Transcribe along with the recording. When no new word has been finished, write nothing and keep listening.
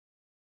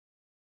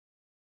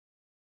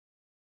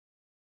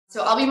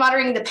So I'll be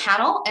moderating the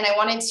panel, and I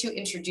wanted to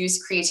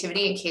introduce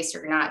Creativity in case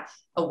you're not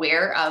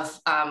aware of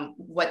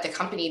what the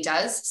company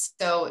does.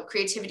 So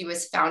Creativity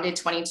was founded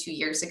 22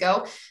 years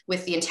ago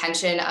with the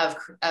intention of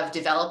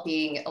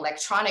developing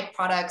electronic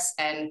products,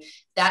 and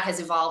that has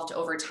evolved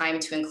over time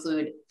to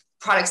include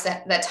products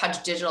that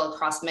touch digital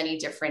across many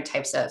different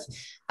types of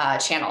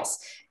channels.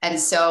 And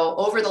so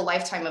over the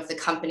lifetime of the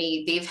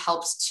company, they've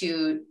helped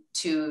to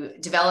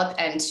develop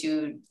and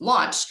to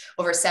launch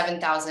over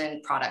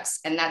 7,000 products.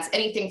 And that's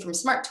anything from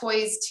smart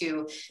toys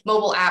to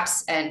mobile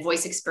apps and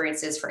voice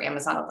experiences for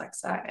Amazon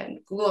Alexa and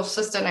Google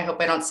Assistant. I hope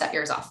I don't set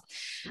yours off.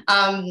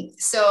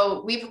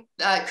 So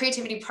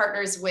Creativity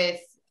partners with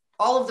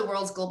all of the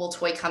world's global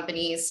toy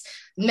companies,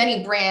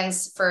 many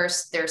brands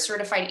first. They're a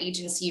certified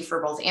agency for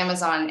both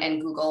Amazon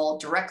and Google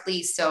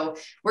directly. So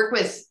work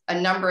with a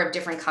number of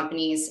different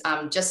companies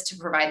just to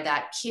provide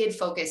that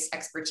kid-focused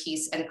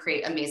expertise and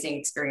create amazing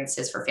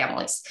experiences for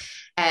families.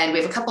 And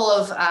we have a couple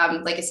of,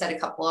 like I said, a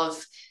couple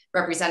of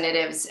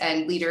representatives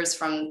and leaders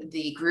from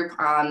the group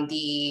on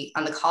the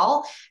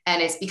call. And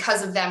it's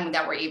because of them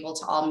that we're able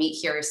to all meet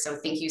here. So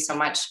thank you so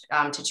much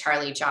to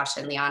Charlie, Josh,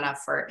 and Liana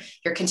for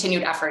your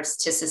continued efforts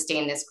to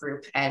sustain this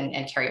group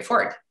and carry it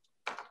forward.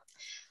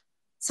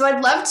 So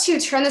I'd love to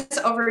turn this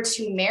over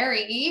to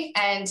Mary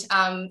and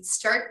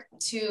start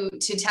to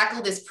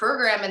tackle this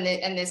program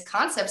and this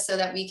concept so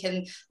that we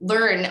can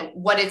learn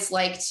what it's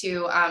like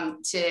to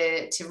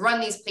run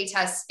these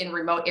playtests in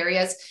remote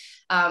areas.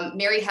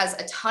 Mary has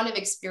a ton of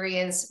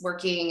experience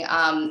working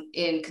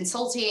in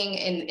consulting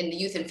in the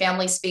youth and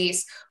family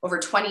space, over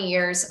 20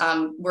 years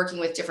working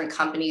with different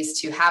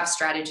companies to have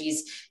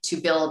strategies to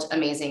build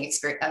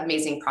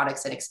amazing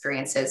products and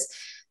experiences.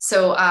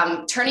 So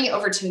turning it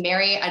over to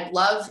Mary, I'd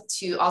love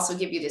to also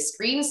give you this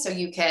screen so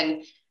you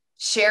can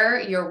share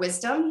your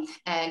wisdom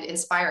and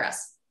inspire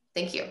us.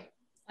 Thank you.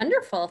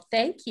 Wonderful.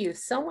 Thank you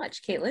so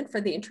much, Caitlin,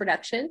 for the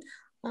introduction.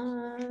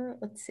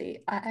 Let's see,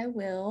 I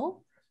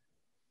will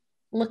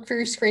look for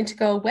your screen to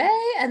go away,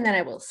 and then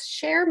I will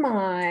share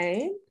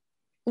mine.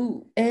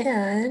 Ooh,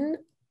 and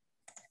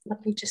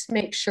let me just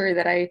make sure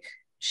that I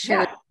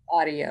share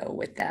audio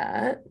with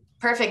that.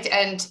 Perfect.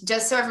 And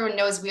just so everyone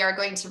knows, we are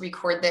going to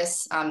record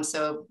this,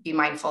 so be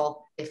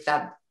mindful if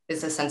that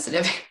is a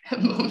sensitive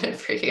moment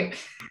for you.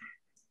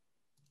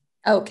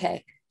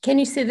 Okay. Can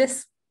you see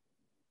this?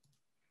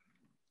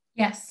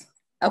 Yes.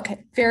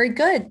 Okay, very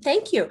good.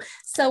 Thank you.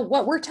 So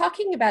what we're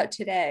talking about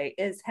today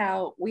is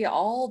how we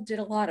all did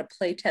a lot of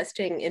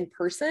playtesting in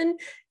person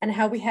and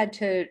how we had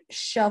to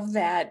shove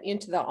that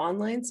into the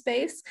online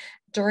space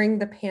during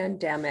the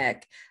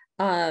pandemic,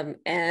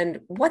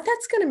 and what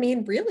that's going to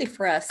mean really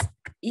for us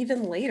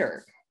even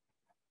later.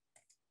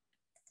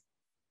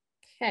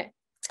 Okay.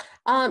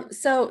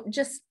 So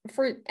just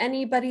for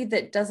anybody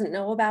that doesn't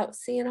know about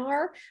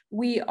C+R,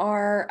 we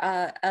are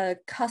a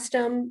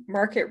custom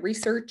market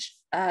research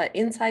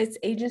insights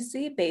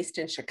agency based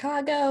in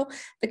Chicago.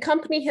 The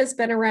company has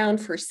been around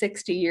for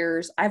 60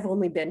 years. I've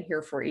only been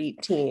here for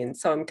 18,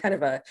 so I'm kind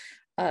of a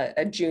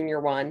junior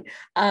one,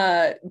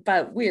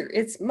 but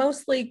it's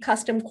mostly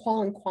custom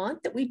qual and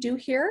quant that we do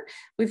here.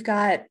 We've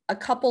got a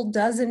couple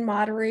dozen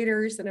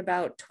moderators and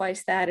about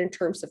twice that in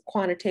terms of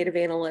quantitative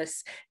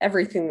analysts.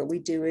 Everything that we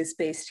do is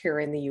based here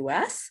in the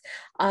US.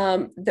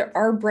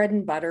 Our bread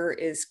and butter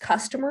is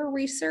customer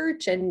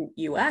research and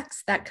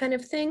UX, that kind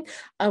of thing.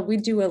 We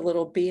do a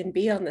little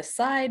B&B on the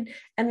side,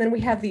 and then we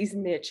have these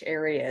niche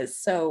areas.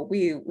 So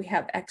we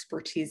have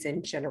expertise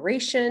in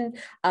generation,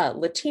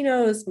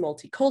 Latinos,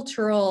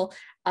 multicultural,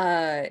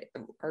 our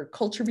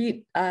Culture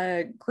Beat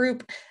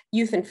group,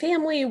 Youth and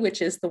Family,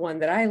 which is the one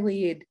that I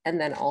lead, and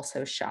then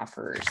also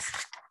shoppers.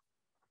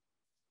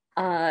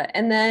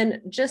 And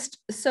then just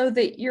so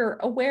that you're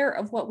aware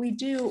of what we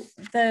do,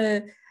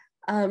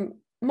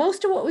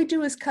 most of what we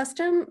do is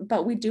custom,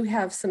 but we do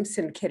have some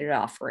syndicated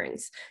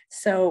offerings.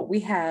 So we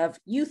have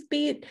Youth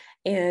Beat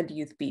and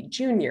Youth Beat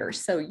Junior.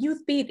 So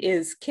Youth Beat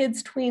is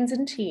kids, tweens,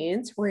 and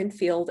teens. We're in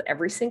field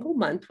every single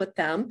month with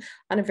them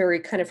on a very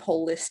kind of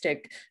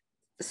holistic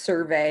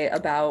survey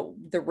about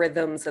the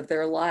rhythms of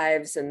their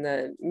lives and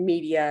the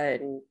media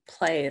and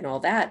play and all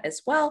that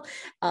as well.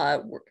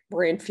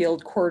 We're in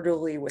field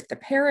quarterly with the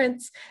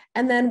parents.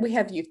 And then we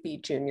have Youth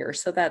Beat Junior.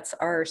 So that's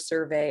our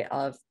survey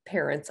of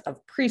parents of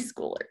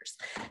preschoolers.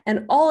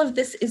 And all of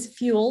this is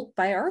fueled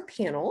by our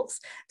panels.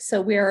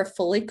 So we are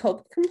fully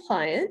COPE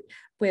compliant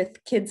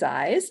with Kids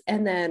Eyes.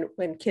 And then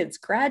when kids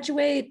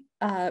graduate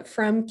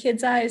from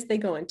Kids Eyes, they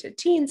go into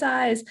Teens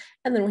Eyes.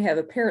 And then we have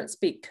a Parent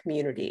Speak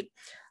community.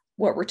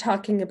 What we're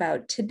talking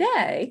about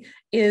today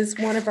is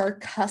one of our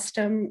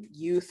custom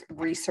youth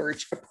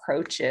research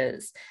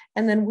approaches.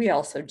 And then we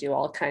also do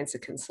all kinds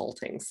of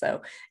consulting.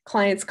 So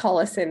clients call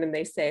us in and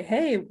they say,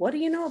 hey, what do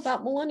you know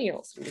about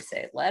millennials? And we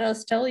say, let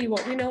us tell you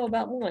what we know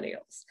about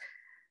millennials.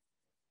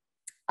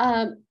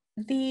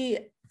 The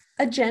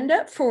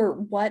agenda for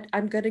what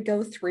I'm going to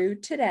go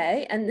through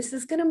today, and this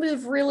is going to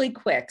move really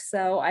quick.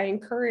 So I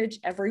encourage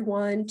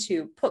everyone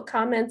to put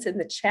comments in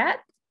the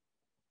chat.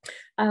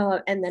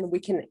 And then we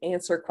can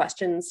answer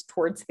questions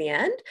towards the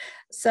end.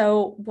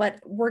 So what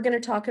we're going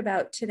to talk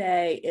about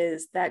today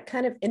is that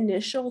kind of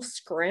initial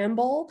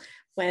scramble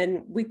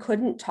when we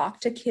couldn't talk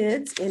to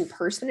kids in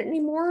person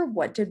anymore.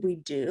 What did we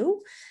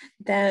do?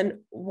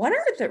 Then what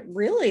are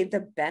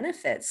the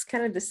benefits,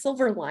 kind of the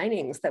silver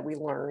linings that we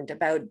learned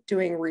about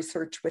doing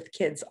research with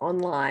kids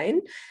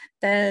online?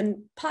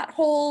 Then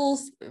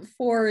potholes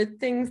for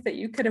things that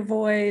you could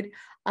avoid.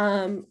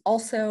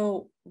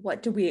 Also,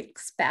 what do we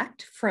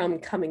expect from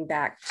coming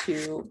back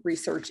to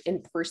research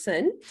in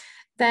person?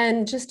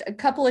 Then just a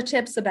couple of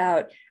tips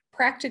about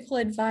practical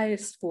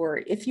advice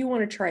for if you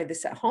want to try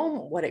this at home,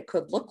 what it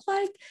could look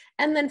like.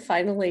 And then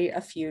finally,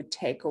 a few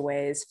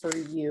takeaways for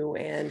you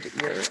and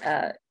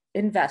your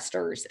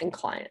investors and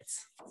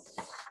clients.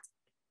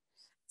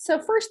 So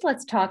first,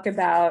 let's talk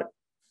about,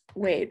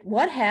 wait,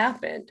 what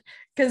happened?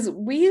 Because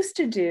we used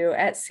to do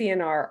at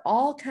CNR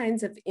all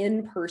kinds of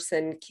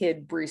in-person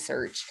kid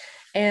research.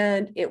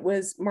 And it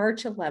was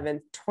March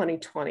 11th,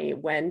 2020,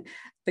 when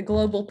the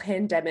global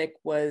pandemic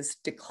was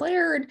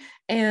declared,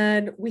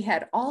 and we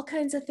had all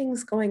kinds of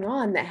things going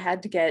on that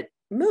had to get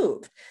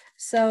moved.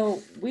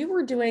 So we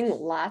were doing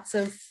lots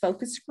of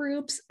focus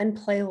groups and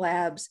play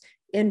labs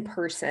in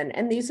person,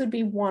 and these would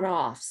be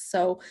one-offs.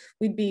 So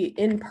we'd be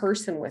in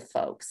person with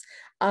folks.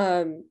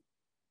 And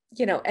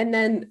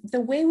then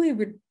the way we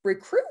would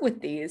recruit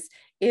with these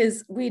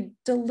is we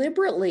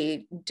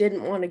deliberately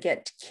didn't want to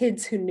get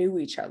kids who knew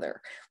each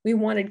other. We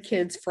wanted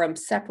kids from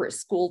separate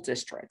school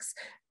districts.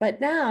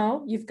 But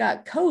now you've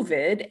got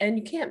COVID and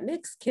you can't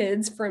mix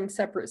kids from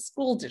separate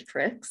school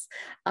districts.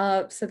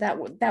 So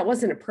that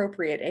wasn't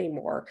appropriate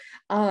anymore.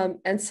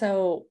 And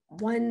so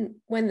when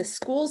the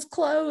schools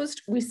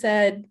closed, we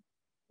said,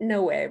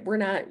 no way, we're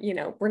not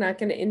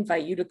going to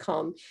invite you to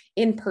come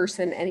in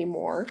person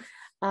anymore.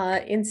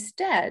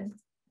 Instead,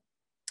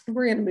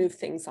 we're going to move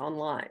things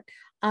online.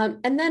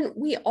 And then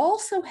we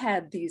also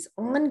had these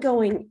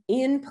ongoing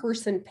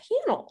in-person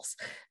panels.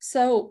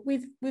 So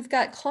we've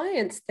got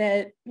clients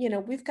that,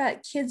 we've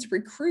got kids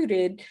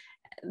recruited.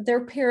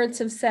 Their parents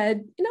have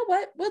said, you know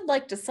what, we'd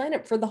like to sign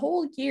up for the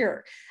whole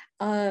year.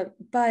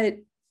 But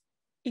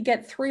you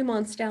get 3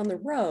 months down the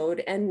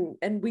road and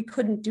we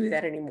couldn't do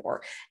that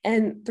anymore.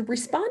 And the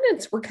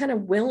respondents were kind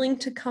of willing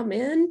to come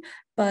in,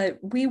 but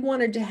we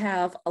wanted to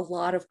have a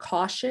lot of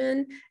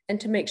caution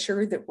and to make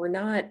sure that we're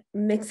not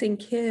mixing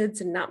kids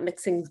and not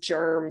mixing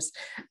germs.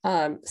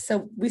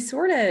 So we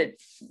sort of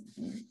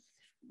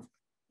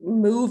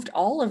moved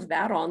all of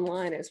that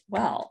online as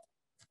well.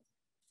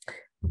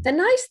 The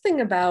nice thing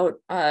about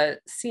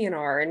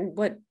CNR and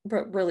what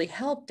really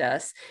helped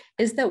us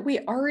is that we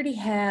already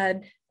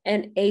had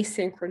an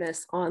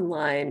asynchronous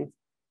online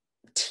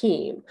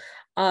team.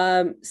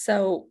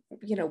 So,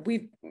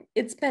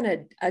 it's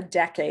been a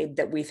decade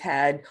that we've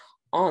had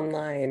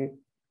online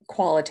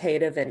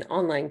qualitative and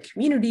online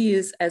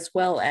communities, as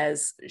well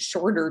as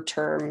shorter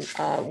term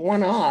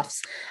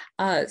one-offs.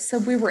 So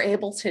we were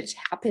able to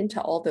tap into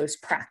all those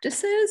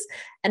practices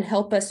and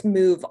help us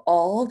move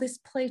all this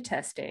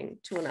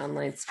playtesting to an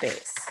online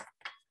space.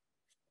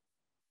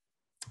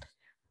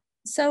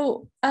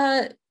 So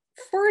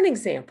for an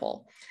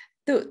example,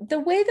 the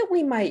way that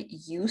we might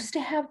used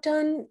to have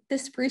done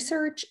this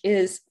research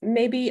is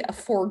maybe a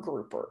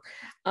four-grouper.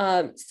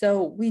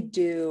 So we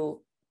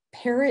do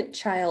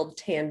parent-child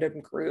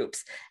tandem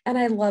groups, and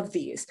I love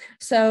these.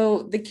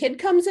 So the kid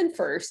comes in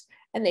first,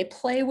 and they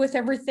play with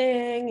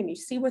everything, and you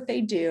see what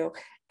they do,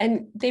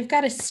 and they've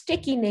got a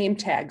sticky name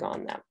tag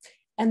on them.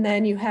 And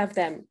then you have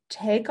them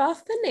take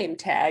off the name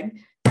tag,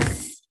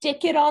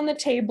 stick it on the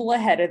table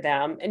ahead of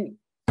them, and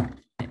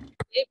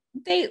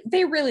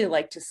they really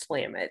like to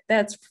slam it.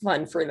 That's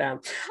fun for them.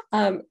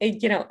 And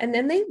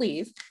then they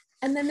leave,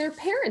 and then their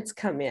parents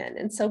come in.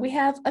 And so we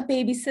have a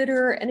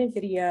babysitter and a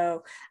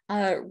video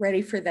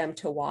ready for them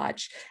to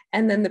watch.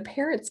 And then the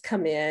parents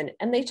come in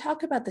and they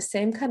talk about the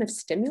same kind of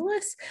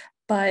stimulus,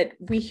 but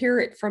we hear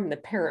it from the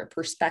parent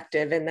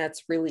perspective. And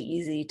that's really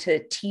easy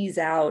to tease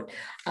out,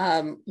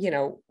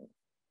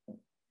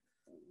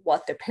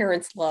 what the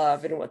parents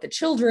love and what the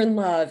children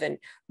love, and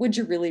would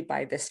you really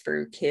buy this for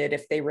your kid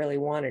if they really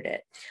wanted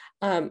it?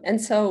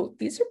 And so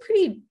these are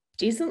pretty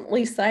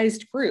decently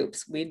sized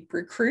groups. We'd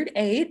recruit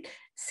 8,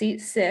 seat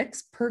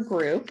 6 per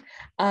group,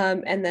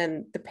 and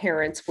then the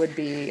parents would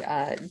be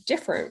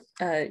different,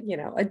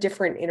 a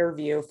different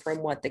interview from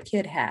what the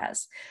kid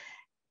has.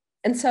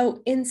 And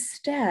so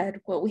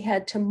instead, what we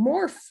had to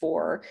morph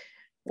for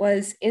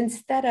was,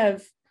 instead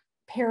of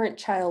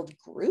parent-child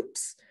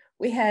groups,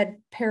 we had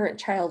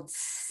parent-child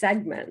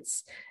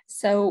segments.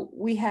 So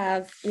we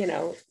have,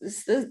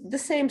 the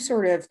same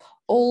sort of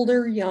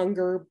older,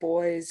 younger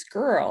boys,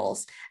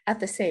 girls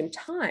at the same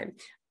time.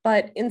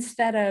 But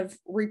instead of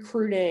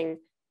recruiting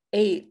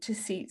 8 to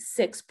seat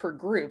 6 per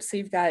group, so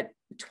you've got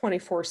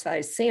 24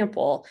 size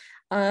sample,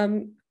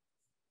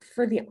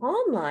 for the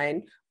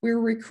online, we're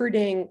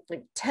recruiting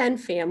like 10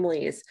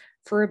 families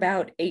for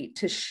about 8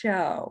 to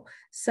show.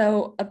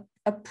 So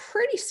a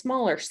pretty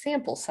smaller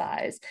sample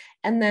size.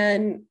 And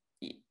then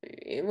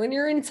when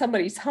you're in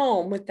somebody's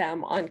home with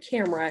them on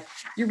camera,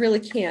 you really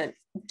can't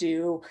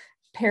do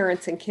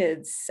parents and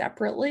kids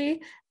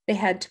separately. They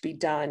had to be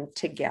done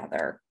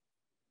together.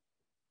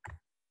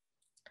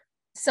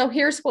 So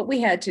here's what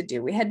we had to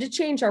do. We had to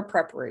change our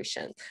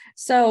preparation.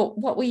 So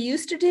what we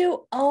used to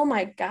do, oh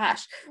my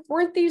gosh,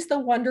 weren't these the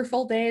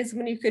wonderful days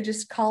when you could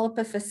just call up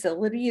a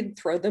facility and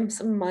throw them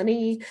some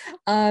money,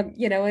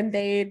 you know, and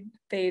they'd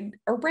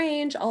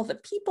arrange all the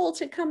people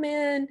to come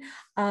in,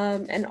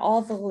 and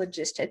all the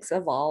logistics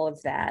of all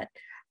of that.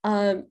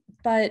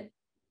 But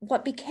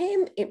what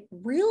became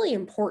really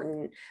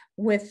important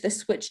with the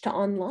switch to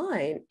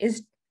online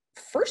is,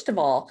 first of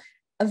all,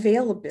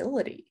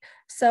 availability.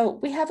 So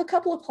we have a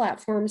couple of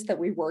platforms that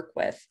we work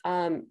with.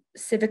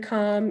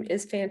 Civicom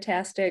is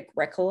fantastic.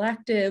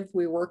 Recollective,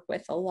 we work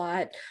with a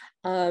lot.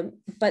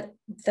 But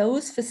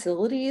those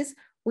facilities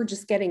were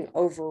just getting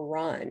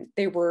overrun.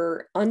 They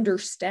were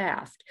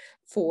understaffed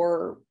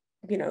for,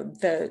 you know,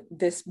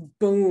 this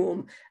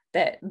boom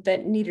that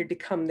needed to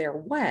come their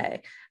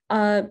way.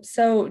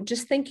 So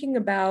just thinking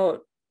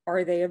about,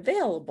 are they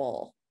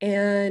available?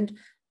 And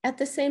at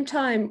the same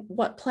time,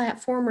 what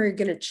platform are you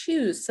going to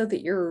choose so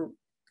that your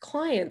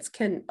clients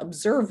can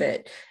observe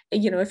it?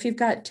 You know, if you've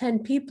got 10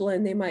 people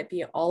and they might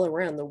be all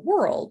around the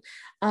world,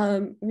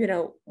 you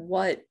know,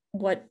 what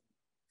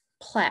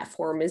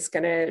platform is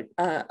going to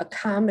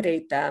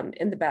accommodate them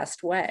in the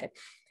best way?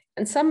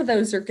 And some of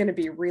those are going to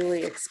be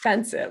really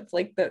expensive,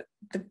 like the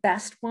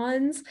best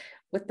ones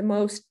with the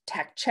most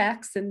tech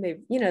checks, and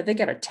they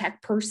get a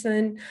tech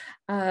person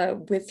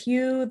with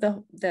you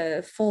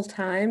the full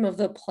time of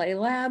the play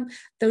lab.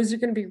 Those are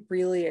going to be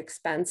really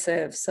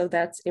expensive, so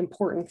that's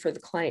important for the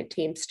client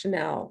teams to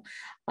know.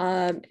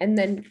 And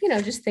then, you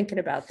know, just thinking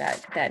about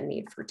that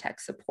need for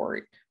tech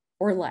support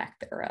or lack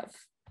thereof.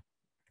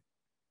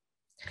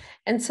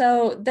 And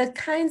so the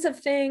kinds of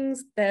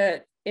things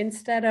that,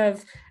 instead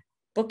of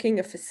booking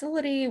a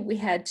facility, we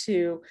had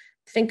to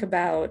think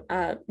about,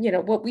 you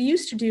know, what we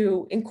used to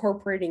do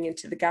incorporating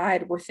into the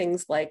guide were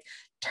things like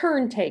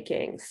turn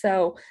taking.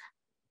 So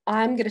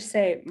I'm going to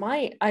say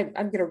I'm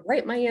going to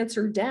write my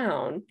answer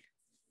down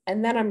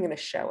and then I'm going to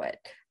show it.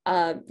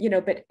 You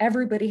know, but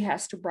everybody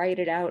has to write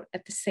it out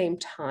at the same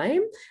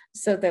time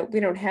so that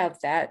we don't have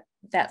that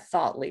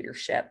thought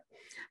leadership.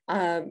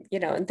 You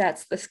know, and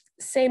that's the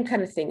same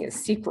kind of thing as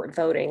secret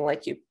voting.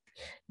 Like you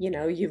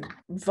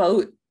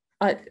vote.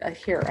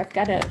 Here, I've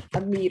got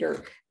a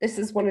meter. This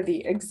is one of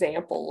the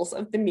examples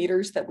of the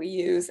meters that we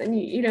use. And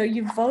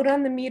you vote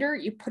on the meter,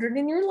 you put it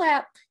in your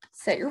lap,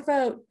 set your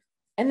vote,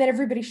 and then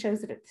everybody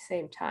shows it at the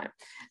same time.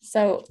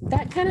 So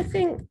that kind of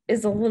thing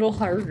is a little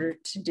harder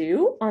to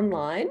do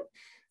online.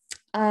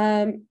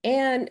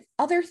 And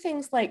other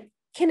things like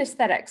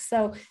kinesthetics.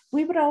 So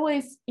we would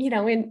always,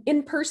 in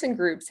in-person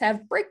groups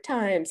have break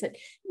times and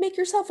make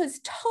yourself as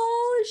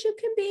tall as you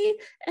can be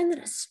and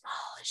then as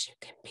small as you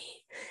can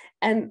be.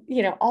 And,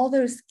 all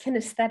those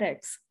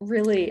kinesthetics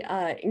really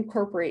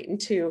incorporate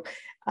into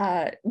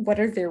what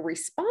are their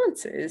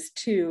responses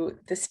to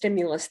the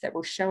stimulus that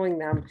we're showing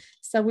them.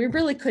 So we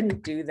really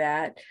couldn't do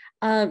that.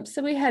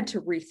 So we had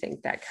to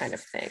rethink that kind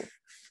of thing.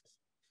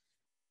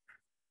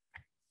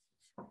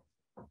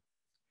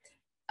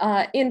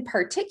 In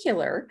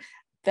particular,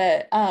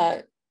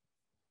 the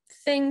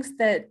things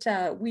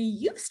that we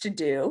used to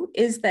do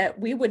is that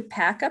we would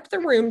pack up the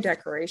room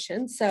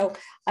decoration. So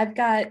I've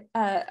got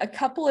a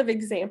couple of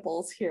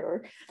examples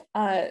here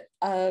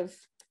of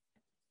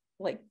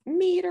like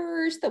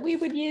meters that we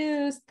would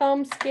use,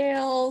 thumb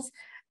scales.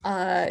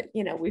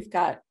 We've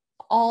got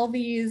all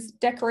these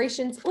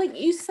decorations. Like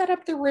you set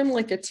up the room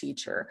like a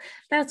teacher.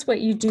 That's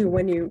what you do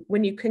when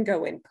you can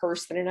go in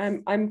person.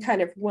 And I'm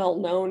kind of well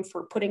known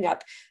for putting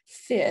up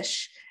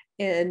fish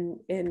in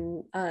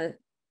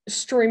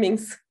streaming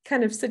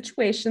kind of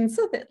situations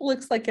so that it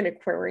looks like an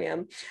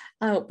aquarium.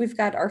 We've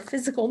got our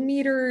physical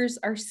meters,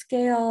 our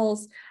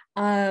scales,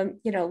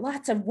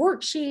 lots of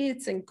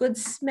worksheets and good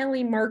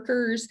smelly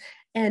markers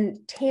and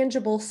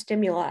tangible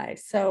stimuli.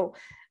 So,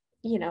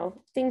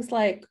 things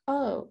like,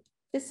 oh,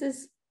 this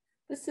is,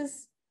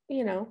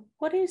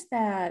 what is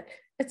that?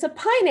 It's a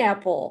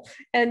pineapple.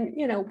 And,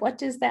 what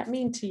does that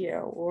mean to you?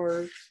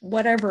 Or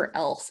whatever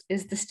else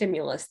is the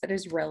stimulus that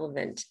is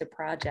relevant to the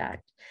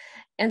project.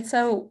 And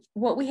so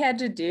what we had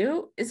to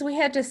do is we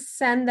had to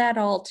send that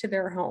all to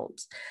their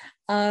homes.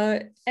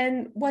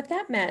 And what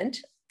that meant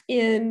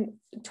in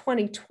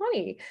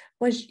 2020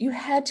 was you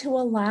had to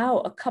allow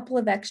a couple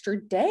of extra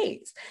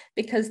days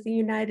because the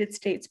United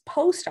States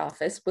Post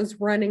Office was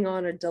running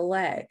on a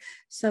delay.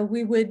 So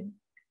we would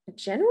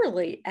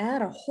generally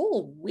add a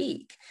whole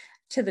week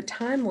to the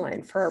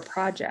timeline for our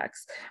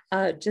projects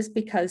just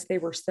because they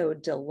were so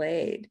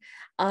delayed.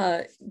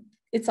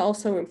 It's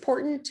also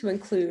important to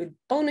include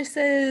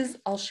bonuses.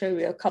 I'll show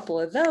you a couple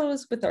of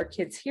those with our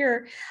kids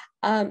here.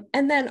 And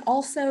then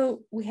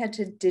also we had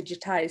to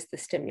digitize the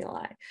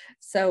stimuli.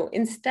 So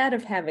instead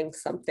of having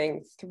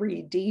something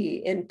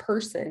 3D in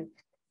person,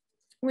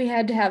 we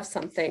had to have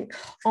something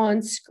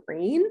on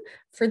screen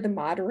for the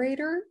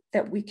moderator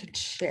that we could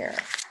share.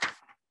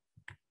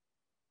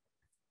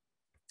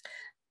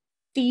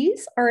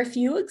 These are a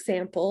few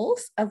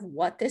examples of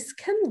what this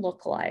can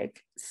look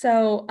like.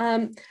 So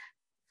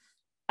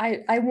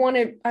I want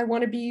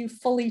to be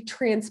fully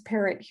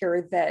transparent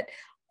here that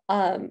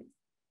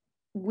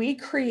we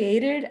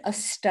created a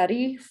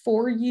study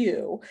for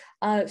you,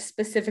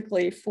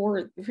 specifically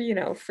for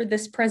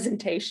this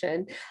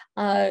presentation,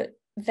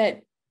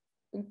 that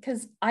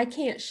because I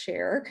can't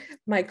share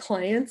my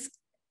clients'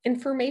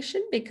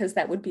 information because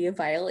that would be a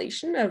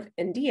violation of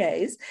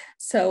NDAs.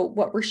 So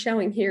what we're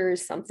showing here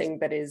is something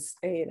that is,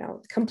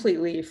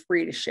 completely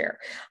free to share.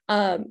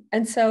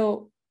 And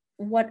so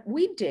what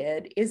we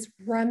did is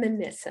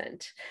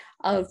reminiscent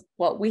of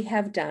what we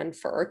have done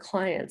for our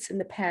clients in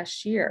the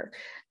past year.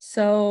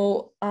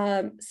 So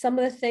some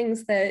of the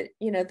things that,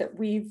 that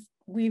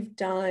we've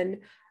done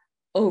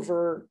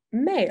over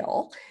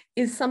mail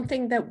is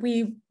something that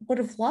we would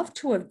have loved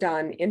to have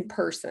done in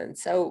person.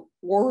 So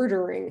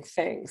ordering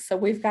things. So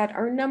we've got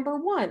our number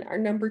 1, our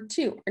number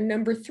 2, our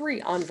number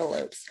 3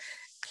 envelopes.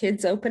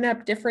 Kids open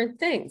up different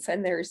things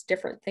and there's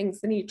different things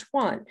in each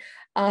one.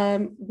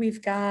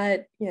 We've got,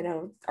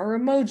 our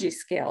emoji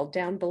scale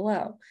down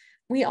below.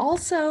 We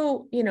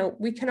also,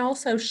 we can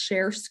also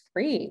share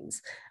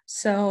screens.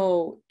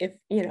 So if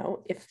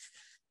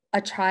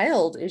a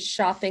child is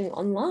shopping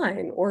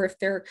online, or if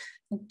they're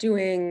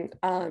doing,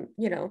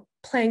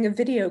 playing a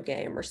video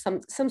game or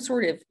some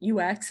sort of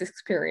UX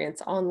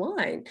experience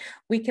online,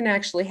 we can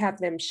actually have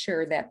them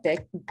share that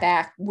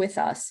back with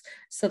us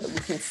so that we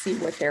can see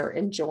what they're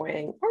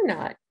enjoying or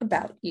not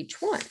about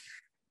each one.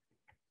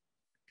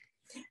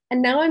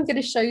 And now I'm going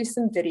to show you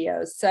some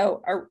videos.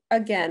 So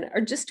again,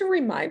 just a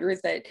reminder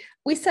that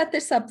we set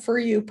this up for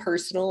you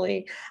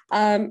personally.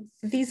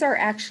 These are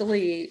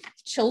actually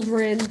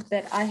children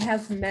that I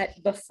have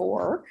met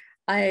before.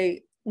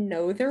 I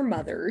know their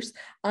mothers,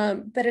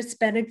 but it's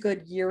been a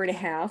good 1.5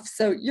 years.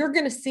 So you're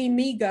going to see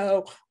me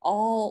go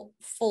all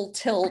full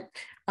tilt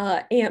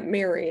Aunt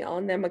Mary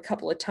on them a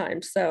couple of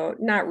times. So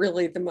not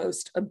really the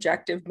most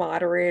objective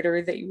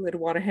moderator that you would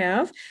want to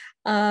have.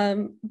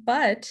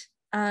 But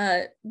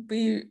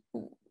we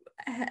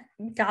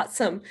got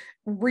some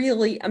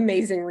really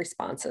amazing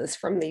responses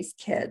from these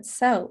kids.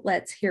 So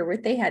let's hear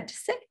what they had to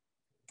say.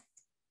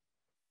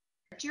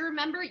 Do you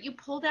remember you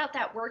pulled out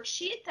that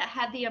worksheet that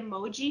had the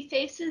emoji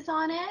faces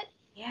on it?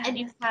 Yeah. And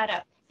you had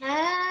a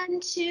pen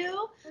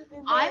too?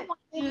 I want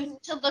you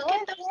to look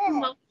at those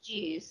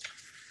emojis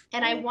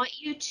and I want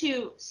you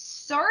to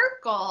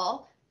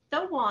circle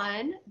the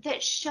one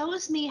that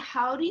shows me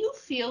how do you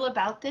feel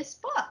about this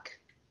book.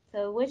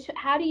 So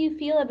how do you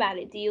feel about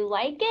it? Do you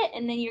like it?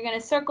 And then you're going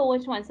to circle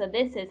which one. So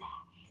this is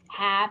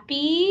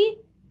happy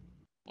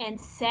and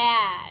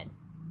sad.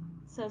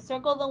 So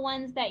circle the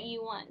ones that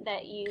you want,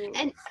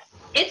 And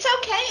it's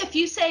okay if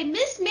you say,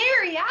 Miss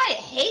Mary, I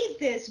hate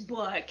this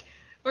book.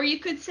 Or you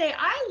could say,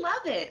 I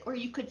love it. Or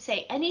you could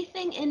say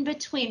anything in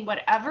between,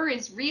 whatever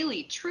is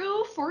really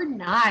true for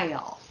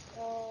Niall.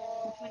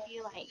 Which one do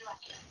you like?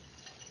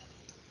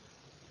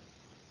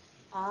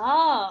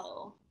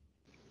 Oh.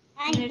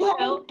 I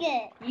like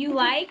it. You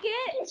like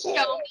it? Show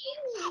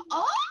me.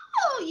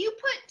 Oh, you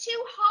put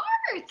 2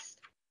 hearts.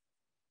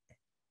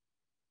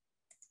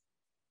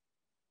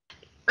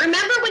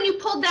 Remember when you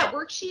pulled that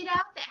worksheet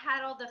out that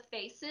had all the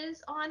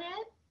faces on it?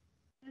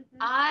 Mm-hmm.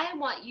 I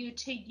want you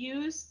to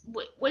use,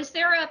 was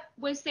there a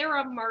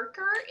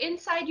marker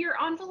inside your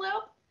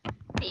envelope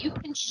that you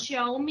can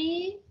show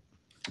me?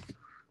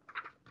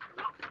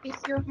 Is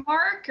your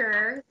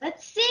marker,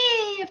 let's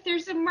see if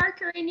there's a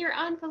marker in your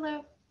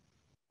envelope.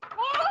 Hey,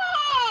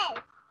 I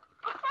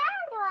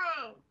found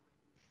one.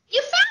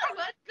 You found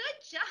one, good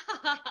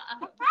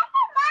job.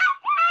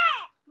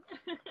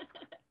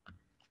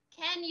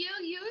 Can you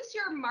use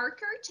your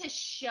marker to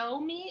show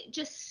me,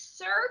 just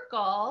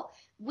circle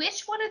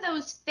which one of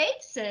those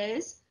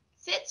faces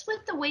fits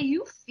with the way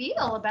you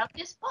feel about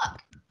this book?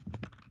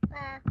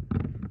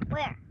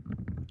 Where?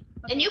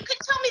 And you can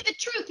tell me the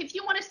truth. If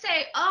you want to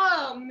say,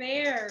 oh,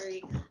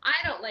 Mary,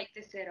 I don't like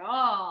this at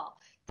all,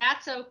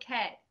 that's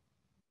okay.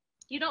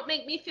 You don't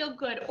make me feel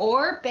good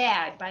or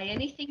bad by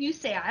anything you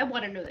say. I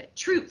want to know the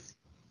truth.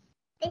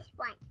 This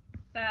one.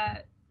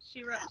 That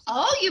she wrote.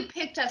 Oh, you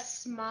picked a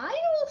smile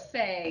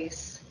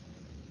face.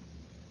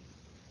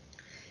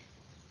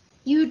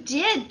 You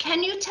did.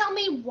 Can you tell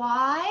me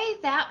why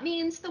that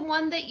means the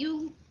one that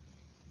you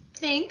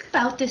think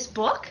about this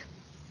book?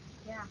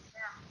 Yeah.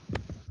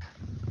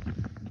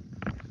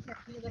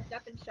 Can you lift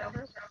up and show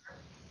her?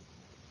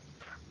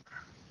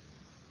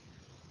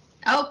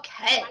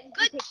 Okay.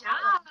 Good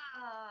job.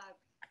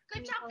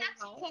 Good job.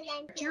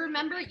 Do you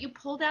remember you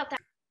pulled out that?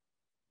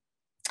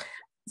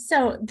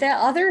 So the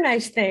other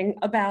nice thing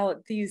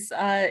about these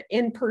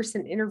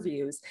in-person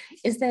interviews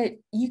is that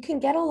you can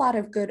get a lot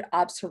of good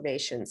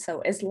observations. So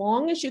as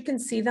long as you can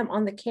see them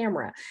on the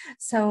camera.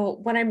 So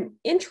what I'm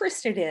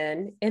interested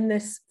in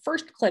this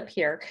first clip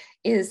here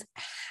is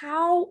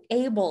how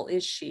able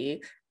is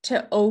she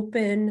to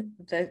open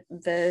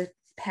the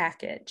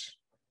package?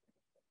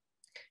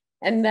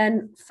 And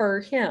then for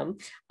him,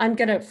 I'm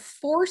going to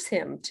force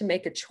him to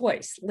make a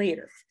choice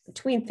later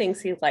between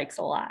things he likes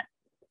a lot.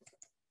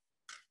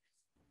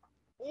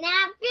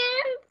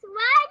 Napkins?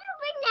 Why do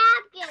we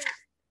napkins?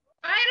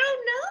 I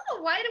don't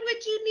know. Why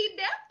would you need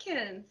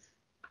napkins?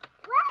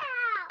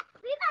 Wow,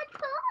 we got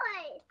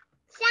toys.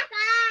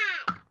 Shaka.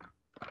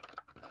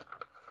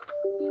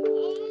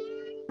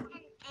 And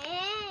an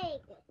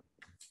egg.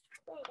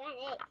 We got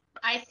an egg.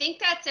 I think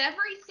that's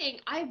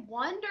everything. I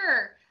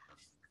wonder,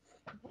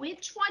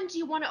 which one do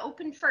you want to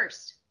open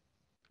first?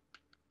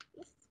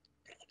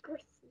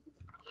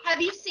 Have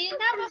you seen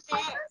that before?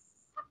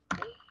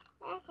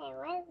 Okay,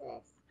 what is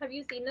this? Have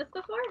you seen this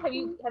before? Have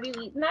you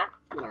eaten that?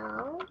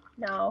 No.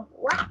 No.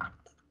 What?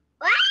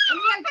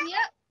 Any idea?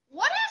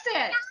 What is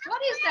it?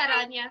 What is that,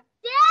 Anya?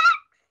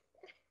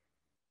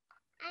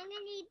 I'm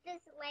gonna eat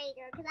this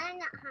later because I'm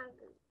not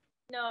hungry.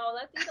 No,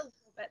 let's eat a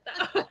little bit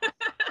though.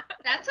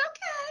 That's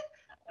okay.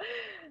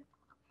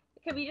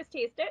 Can we just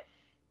taste it?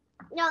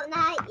 No,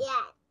 not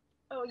yet.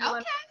 Oh, you Okay,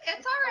 want?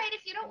 it's all right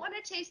if you don't want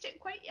to taste it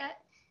quite yet.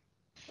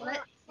 Well,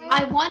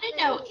 I want to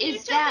know, Can you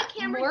is tell the that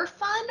camera- more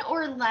fun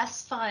or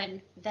less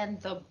fun than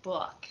the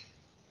book?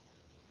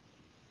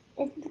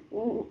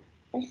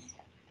 It's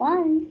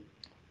fun.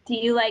 Do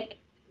you like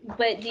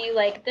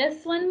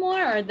this one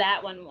more or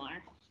that one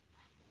more?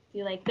 Do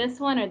you like this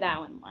one or that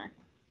one more?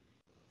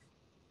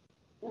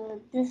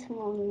 This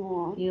one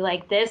more. Do you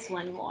like this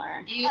one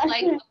more? You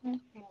like the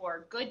book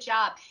more. Good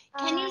job.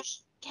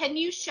 Can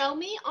you show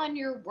me on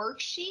your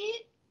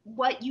worksheet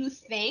what you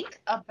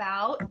think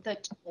about the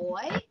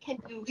toy? Can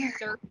you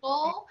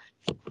circle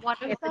one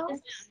of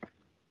those?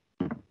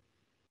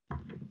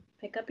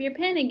 Pick up your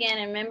pen again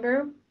and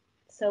remember.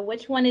 So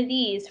which one of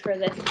these for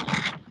this one?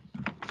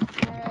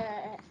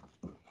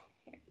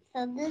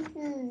 So this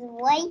is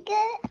like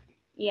it.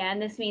 Yeah, and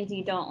this means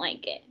you don't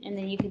like it. And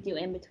then you could do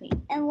in between.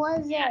 And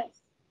what's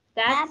this?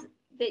 That's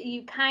that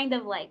you kind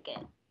of like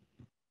it.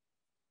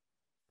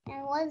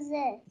 And what's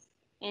this?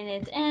 And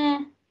it's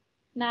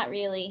not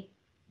really.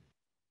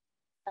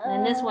 And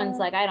then this one's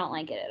like, I don't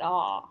like it at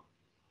all.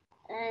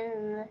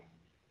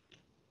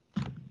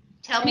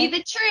 Tell me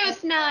the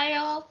truth,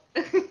 Niall.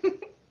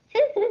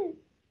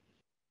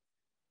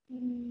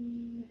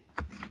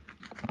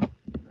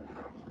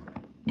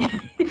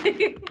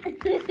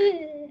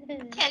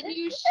 Can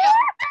you show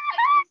what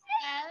you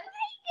said?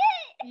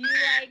 You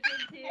like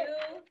it too?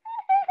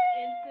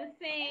 It's the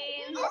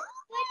same.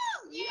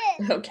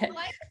 Okay.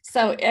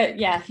 So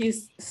yeah,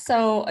 he's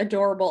so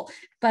adorable,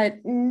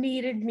 but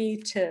needed me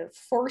to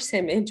force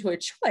him into a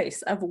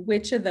choice of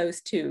which of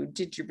those two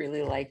did you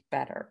really like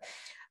better.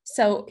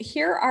 So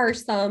here are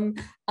some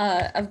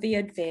of the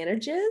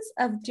advantages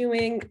of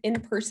doing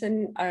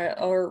in-person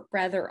or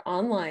rather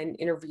online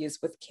interviews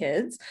with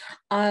kids.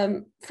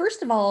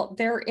 First of all,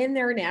 they're in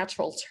their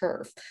natural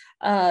turf.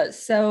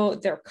 So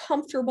they're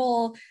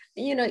comfortable.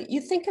 You know,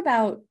 you think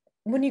about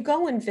when you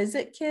go and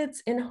visit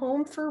kids in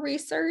home for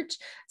research,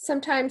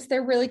 sometimes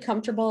they're really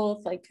comfortable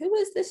with like, who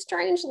is this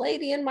strange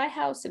lady in my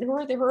house and who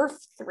are her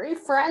 3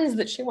 friends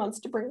that she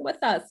wants to bring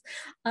with us?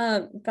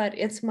 But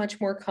it's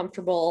much more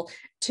comfortable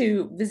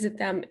to visit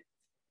them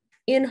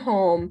in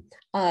home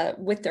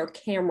with their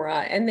camera,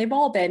 and they've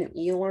all been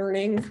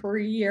e-learning for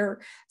a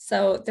year.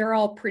 So they're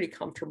all pretty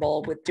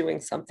comfortable with doing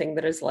something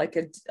that is like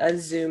a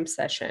Zoom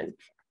session.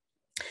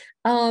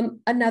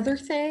 Another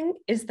thing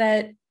is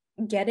that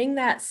getting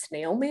that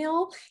snail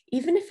mail,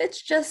 even if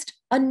it's just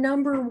a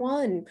number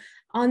 1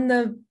 on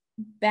the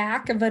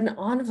back of an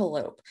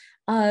envelope,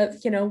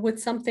 you know, with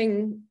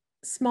something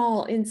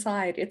small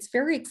inside, it's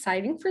very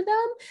exciting for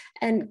them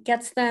and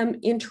gets them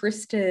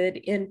interested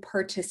in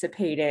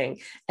participating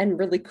and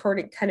really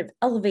kind of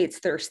elevates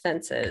their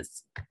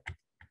senses.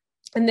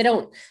 And they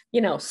don't,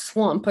 you know,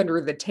 slump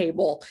under the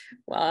table,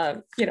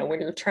 you know,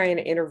 when you're trying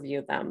to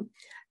interview them.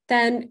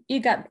 Then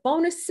you got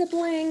bonus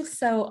siblings.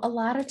 So a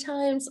lot of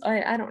times,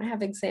 I don't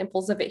have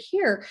examples of it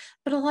here,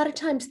 but a lot of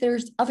times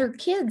there's other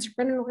kids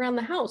running around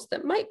the house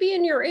that might be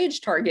in your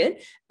age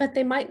target, but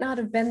they might not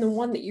have been the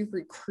one that you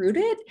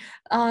recruited.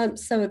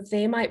 So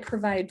they might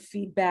provide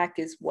feedback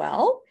as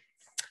well.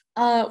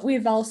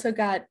 We've also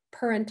got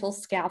parental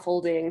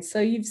scaffolding. So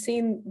you've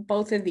seen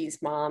both of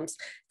these moms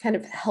kind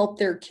of help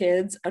their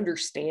kids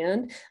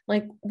understand,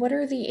 like, what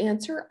are the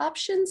answer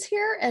options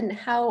here and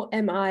how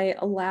am I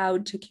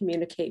allowed to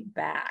communicate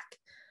back?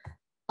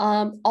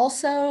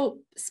 Also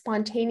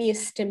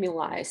spontaneous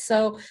stimuli.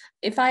 So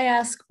if I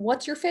ask,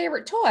 what's your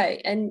favorite toy?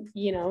 And,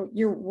 you know,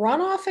 you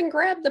run off and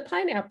grab the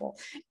pineapple,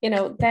 you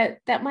know,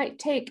 that might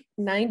take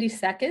 90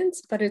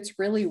 seconds, but it's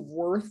really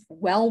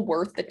well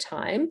worth the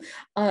time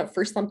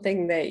for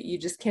something that you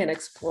just can't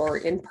explore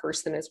in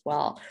person as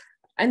well.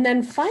 And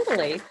then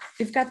finally,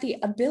 we've got the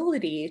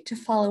ability to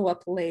follow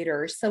up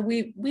later. So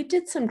we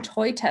did some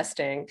toy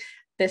testing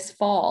this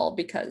fall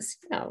because,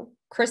 you know,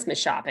 Christmas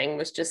shopping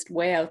was just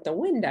way out the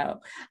window.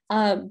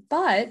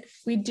 But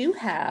we do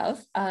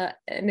have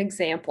an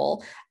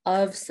example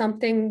of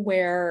something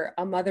where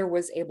a mother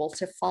was able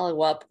to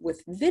follow up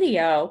with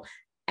video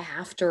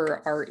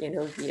after our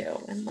interview.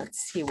 And let's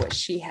see what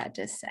she had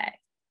to say.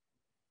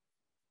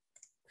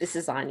 This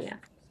is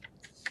Anya.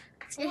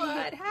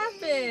 What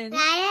happened?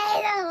 I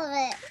ate a little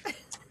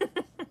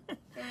bit.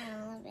 A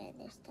little bit.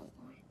 There's still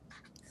more.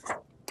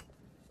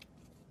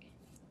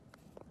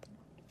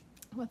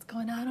 What's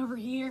going on over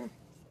here?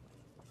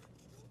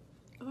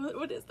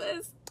 What is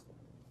this?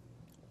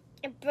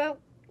 It broke.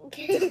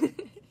 Is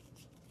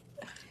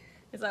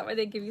that why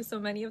they give you so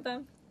many of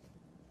them?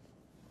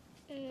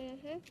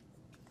 Mm-hmm.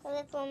 So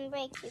if one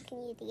breaks, you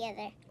can use the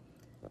other.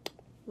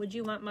 Would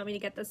you want mommy to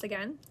get this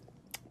again?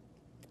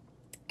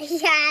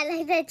 Yeah,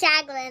 like the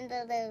chocolate and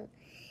the little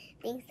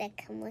things that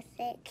come with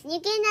it. Can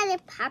you get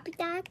another puppy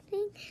dog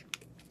thing?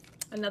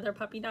 Another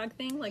puppy dog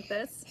thing like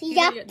this?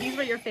 Yep. These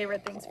were your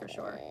favorite things for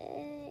sure.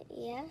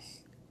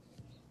 Yes.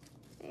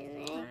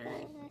 And I got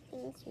the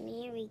things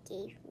Mary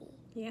gave me.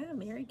 Yeah,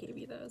 Mary gave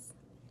you those.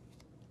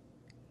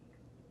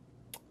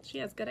 She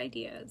has good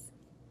ideas.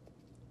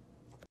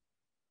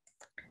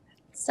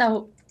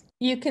 So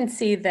you can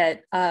see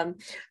that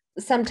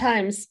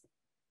sometimes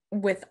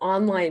with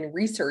online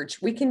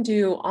research, we can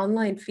do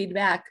online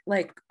feedback,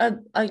 like a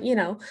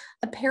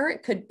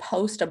parent could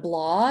post a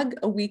blog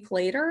a week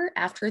later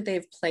after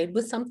they've played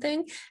with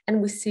something,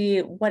 and we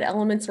see what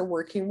elements are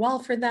working well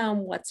for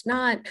them, what's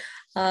not.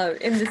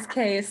 In this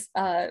case,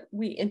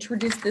 we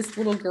introduced this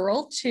little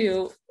girl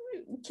to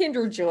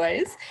Kinder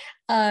Joys,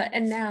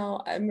 and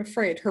now I'm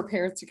afraid her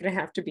parents are going to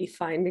have to be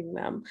finding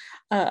them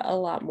a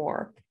lot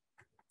more.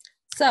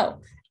 So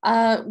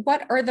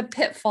what are the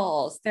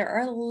pitfalls? There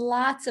are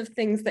lots of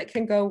things that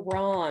can go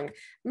wrong.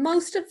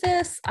 Most of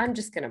this, I'm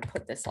just going to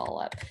put this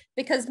all up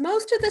because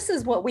most of this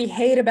is what we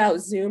hate about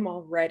Zoom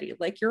already.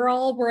 Like you're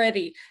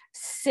already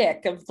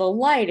sick of the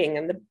lighting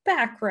and the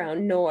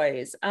background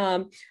noise.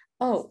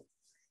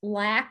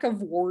 Lack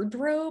of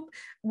wardrobe.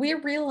 We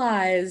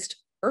realized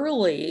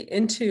early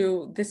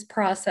into this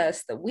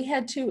process that we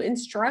had to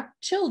instruct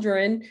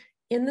children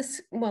in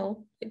this,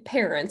 well,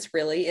 parents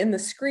really, in the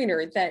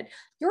screener that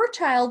your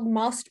child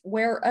must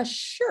wear a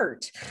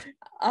shirt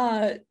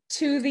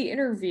to the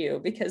interview,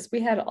 because we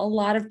had a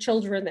lot of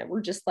children that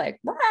were just like,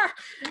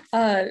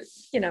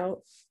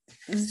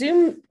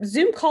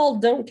 Zoom call,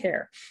 don't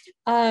care.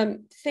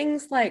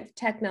 Things like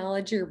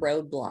technology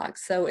roadblocks.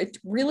 So it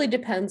really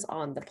depends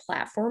on the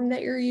platform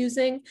that you're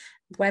using,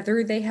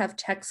 whether they have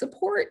tech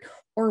support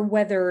or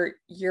whether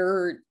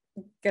you're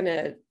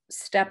gonna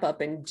step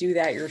up and do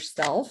that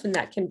yourself, and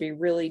that can be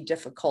really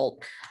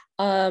difficult.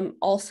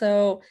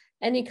 Also,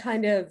 any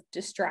kind of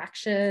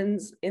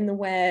distractions in the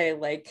way,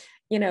 like,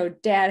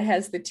 dad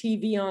has the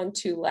TV on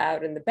too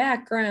loud in the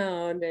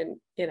background,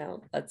 and,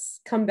 let's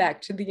come back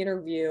to the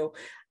interview.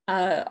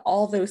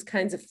 All those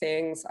kinds of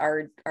things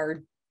are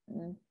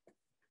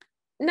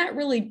not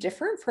really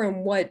different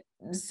from what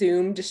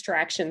Zoom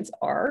distractions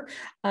are,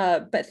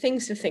 but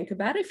things to think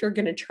about if you're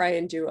going to try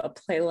and do a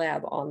play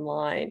lab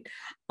online.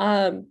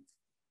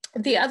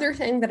 The other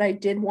thing that I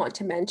did want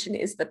to mention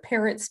is the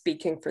parent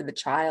speaking for the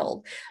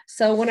child.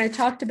 So when I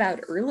talked about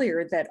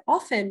earlier that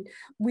often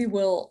we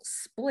will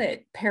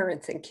split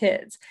parents and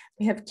kids.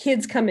 We have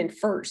kids come in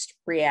first,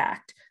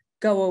 react,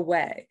 go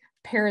away.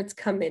 Parents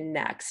come in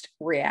next,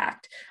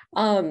 react.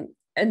 And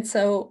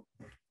so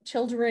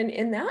children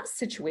in that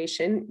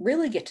situation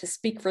really get to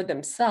speak for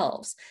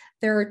themselves.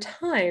 There are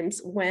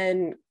times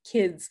when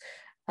kids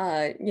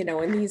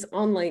in these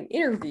online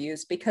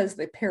interviews, because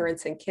the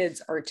parents and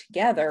kids are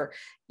together,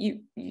 you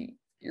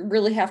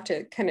really have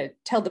to kind of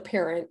tell the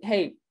parent,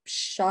 hey,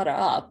 shut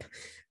up.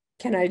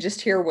 Can I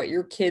just hear what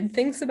your kid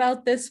thinks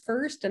about this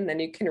first? And then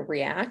you can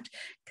react,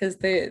 because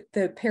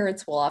the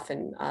parents will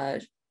often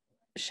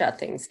shut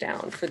things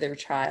down for their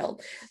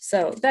child.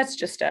 So that's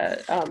just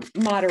a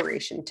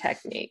moderation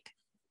technique.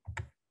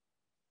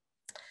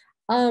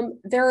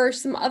 There are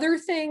some other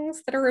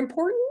things that are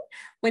important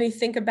when you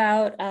think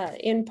about,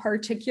 in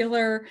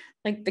particular,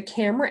 like the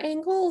camera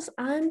angles.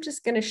 I'm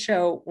just going to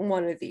show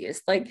one of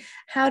these. Like,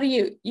 how do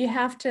you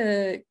have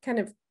to kind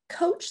of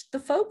coach the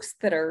folks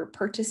that are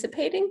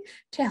participating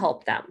to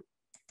help them.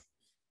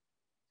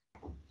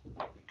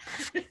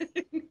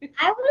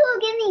 I'm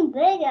getting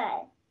bigger.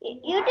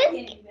 You just,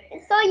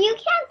 so you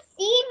can't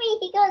see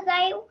me because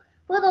I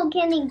little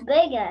getting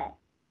bigger.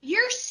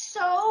 You're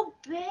so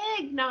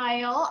big,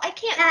 Niall. I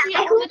can't see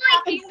I over the top look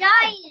like of a your head.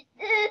 giant.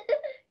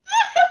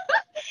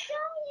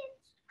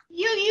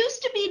 You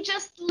used to be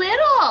just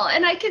little,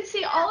 and I could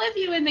see all of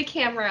you in the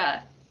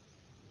camera.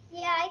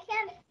 Yeah, I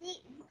can't see.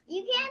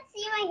 You can't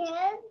see my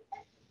head?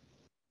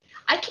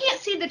 I can't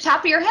see the top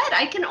of your head.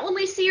 I can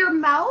only see your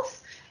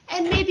mouth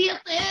and maybe a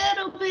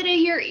little bit of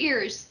your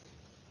ears.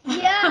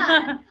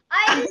 Yeah.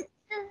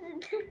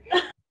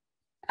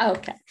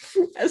 Okay,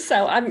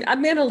 so I'm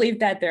going to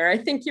leave that there. I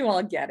think you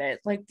all get it.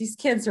 Like, these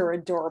kids are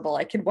adorable.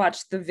 I could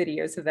watch the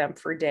videos of them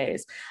for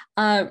days.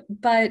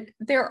 But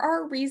there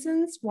are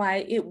reasons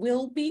why it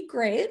will be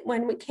great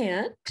when we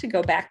can to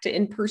go back to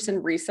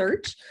in-person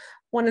research.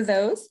 One of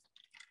those,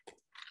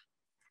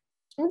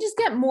 we just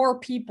get more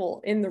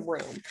people in the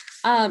room.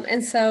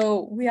 And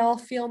so we all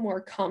feel more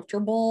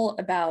comfortable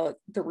about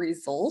the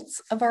results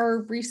of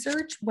our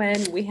research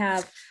when we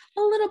have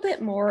a little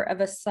bit more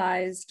of a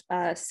sized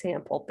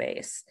sample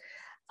base.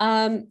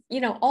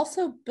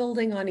 Also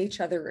building on each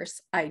other's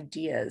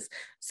ideas.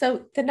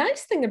 So the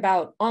nice thing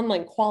about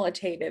online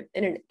qualitative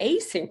in an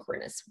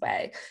asynchronous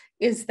way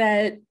is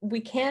that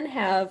we can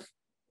have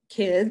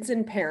kids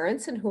and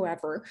parents and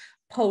whoever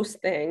post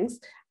things,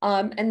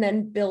 and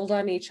then build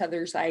on each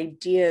other's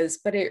ideas.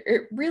 But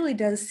it really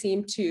does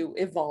seem to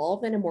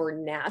evolve in a more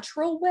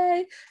natural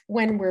way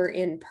when we're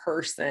in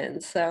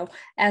person. So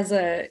as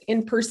a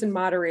in-person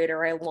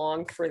moderator, I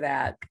long for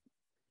that.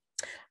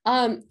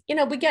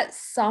 We get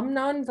some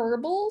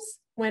nonverbals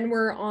when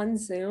we're on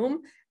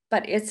Zoom,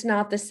 but it's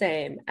not the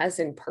same as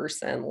in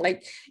person.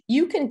 Like,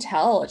 you can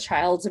tell a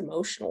child's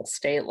emotional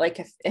state. Like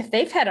if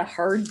they've had a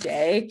hard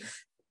day,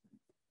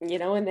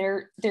 and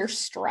they're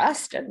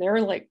stressed and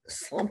they're like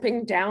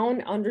slumping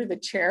down under the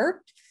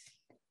chair,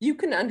 you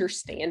can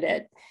understand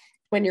it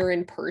when you're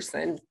in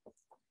person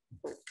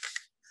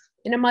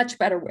in a much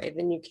better way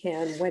than you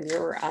can when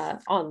you're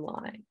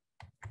online.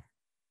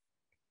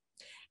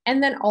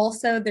 And then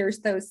also there's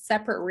those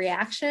separate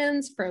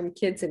reactions from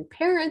kids and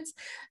parents.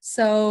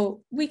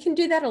 So we can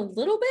do that a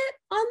little bit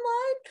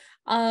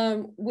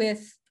online.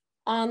 With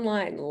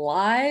online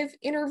live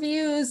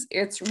interviews,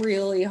 it's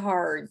really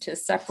hard to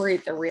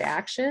separate the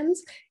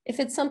reactions. If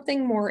it's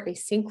something more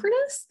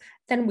asynchronous,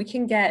 then we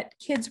can get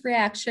kids'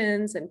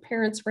 reactions and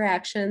parents'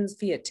 reactions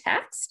via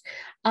text.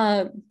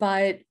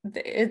 But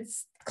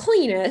it's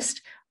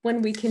cleanest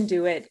when we can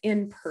do it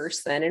in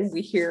person and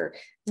we hear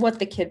what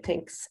the kid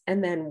thinks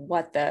and then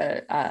what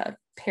the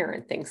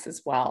parent thinks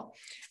as well.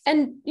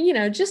 And,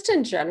 just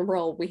in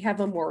general, we have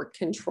a more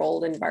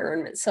controlled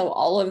environment. So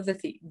all of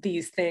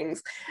these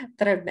things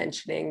that I'm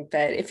mentioning,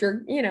 that if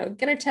you're, going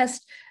to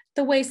test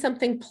the way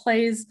something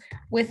plays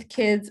with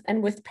kids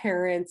and with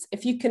parents,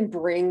 if you can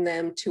bring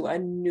them to a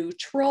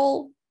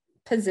neutral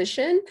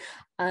position,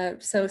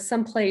 so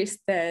someplace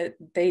that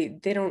they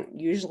don't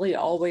usually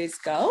always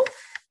go,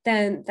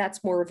 then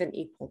that's more of an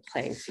equal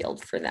playing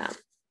field for them.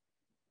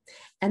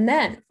 And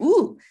then,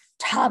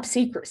 top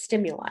secret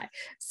stimuli.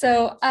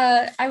 So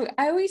I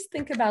always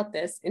think about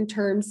this in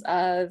terms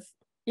of,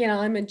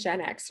 I'm a Gen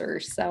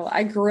Xer, so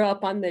I grew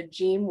up on the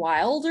Gene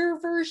Wilder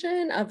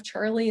version of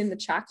Charlie and the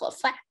Chocolate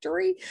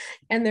Factory.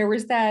 And there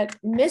was that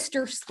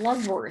Mr.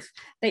 Slugworth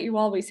that you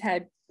always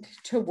had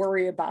to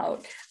worry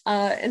about.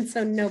 And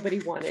so nobody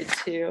wanted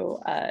to,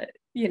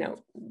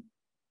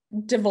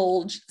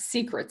 divulge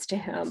secrets to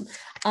him.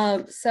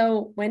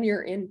 So when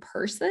you're in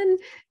person,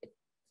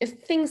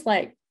 if things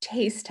like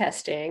taste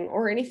testing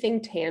or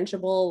anything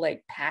tangible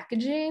like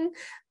packaging,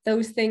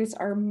 those things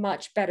are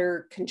much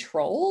better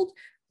controlled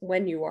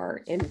when you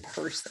are in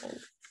person.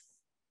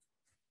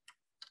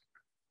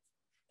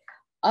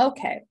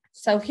 Okay,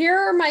 so here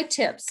are my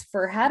tips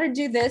for how to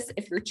do this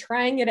if you're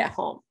trying it at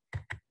home.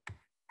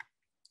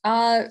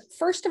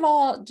 First of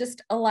all,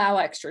 just allow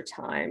extra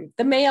time.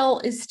 The mail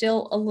is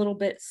still a little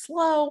bit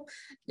slow.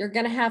 You're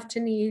going to have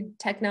to need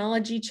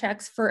technology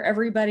checks for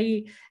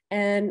everybody,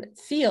 and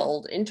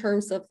field in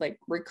terms of like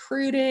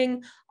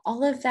recruiting.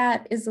 All of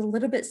that is a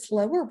little bit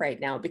slower right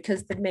now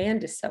because the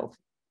demand is so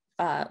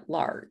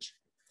large.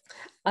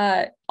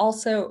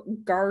 Also,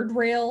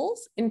 guardrails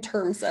in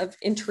terms of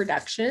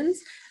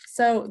introductions.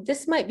 So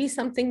this might be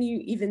something you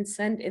even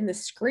send in the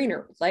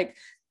screener, like,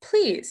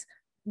 please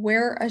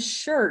wear a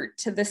shirt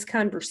to this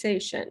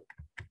conversation.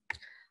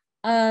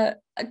 A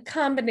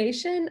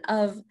combination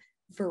of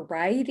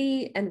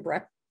variety and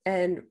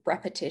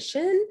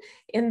repetition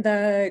in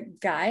the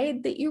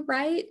guide that you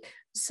write.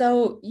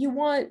 So you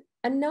want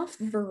enough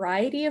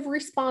variety of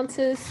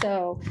responses.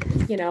 So,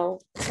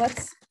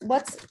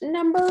 what's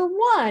number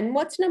one?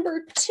 What's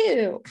number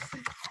two?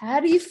 How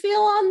do you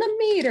feel on the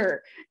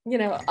meter?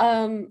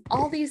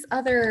 All these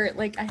other,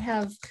 like I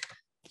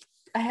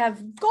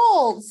have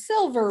gold,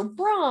 silver,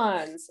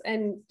 bronze,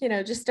 and,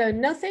 just a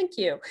no, thank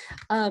you.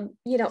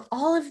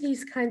 All of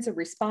these kinds of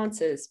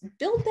responses,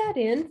 build that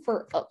in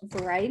for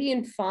variety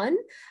and fun.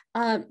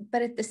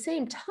 But at the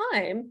same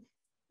time,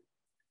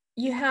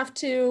 you have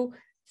to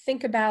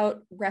think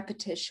about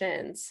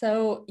repetition.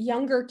 So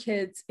younger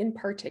kids in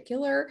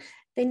particular,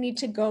 they need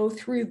to go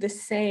through the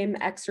same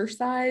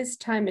exercise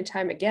time and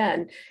time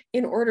again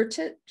in order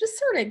to just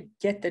sort of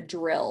get the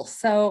drill.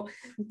 So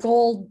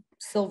gold,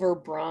 silver,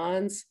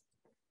 bronze,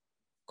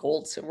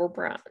 gold, silver,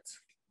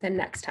 bronze. Then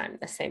next time,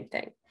 the same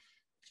thing.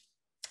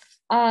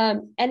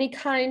 Any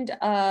kind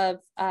of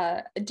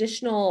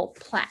additional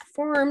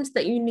platforms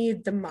that you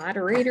need the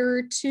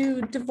moderator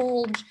to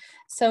divulge.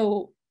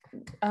 So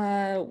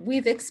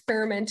we've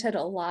experimented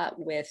a lot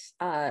with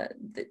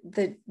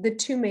the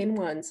two main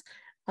ones,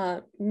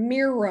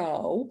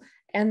 Miro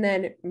and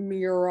then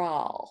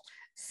Mural.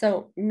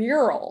 So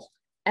Mural,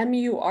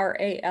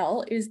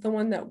 M-U-R-A-L, is the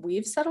one that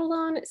we've settled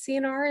on at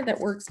CNR that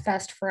works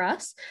best for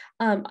us.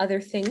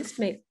 Other things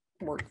may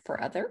work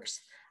for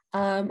others.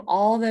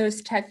 All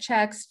those tech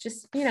checks,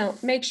 just,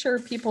 make sure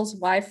people's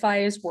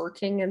Wi-Fi is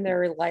working and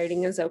their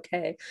lighting is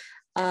okay.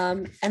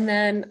 And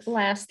then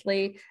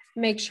lastly,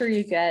 make sure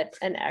you get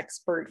an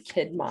expert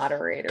kid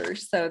moderator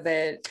so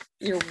that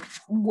you're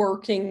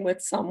working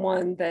with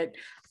someone that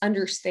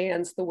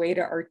understands the way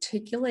to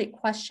articulate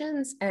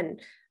questions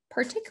and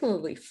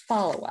particularly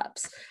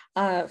follow-ups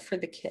for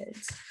the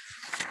kids.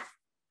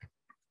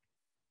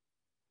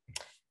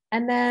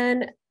 And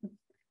then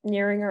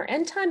nearing our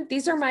end time,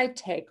 these are my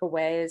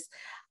takeaways.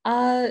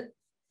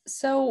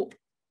 So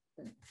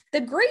the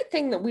great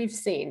thing that we've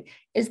seen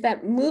is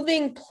that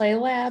moving play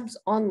labs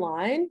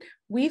online,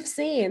 we've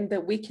seen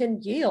that we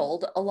can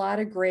yield a lot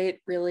of great,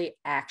 really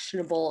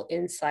actionable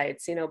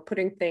insights, you know,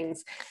 putting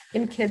things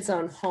in kids'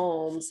 own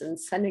homes and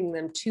sending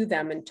them to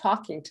them and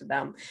talking to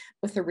them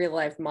with a real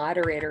life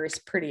moderator is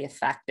pretty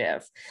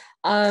effective.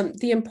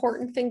 The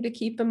important thing to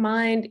keep in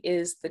mind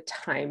is the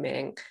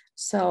timing.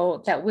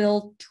 So that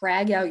will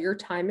drag out your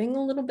timing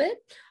a little bit.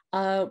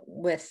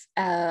 With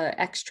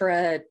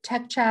extra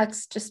tech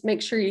checks, just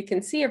make sure you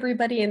can see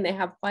everybody and they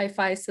have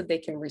Wi-Fi so they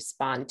can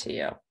respond to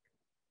you.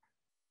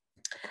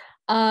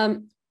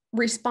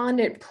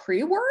 Respondent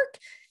pre-work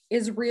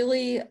is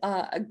really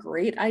a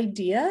great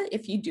idea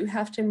if you do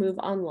have to move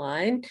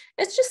online.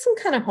 It's just some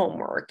kind of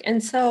homework.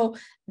 And so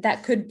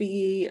that could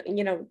be,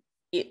 you know,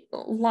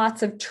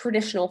 lots of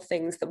traditional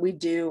things that we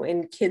do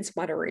in kids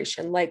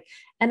moderation, like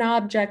an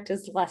object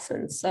is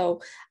lessons.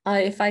 So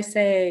if I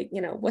say,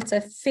 you know, what's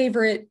a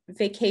favorite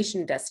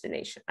vacation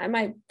destination? I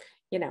might,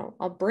 you know,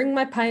 I'll bring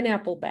my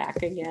pineapple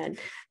back again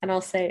and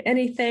I'll say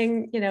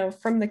anything, you know,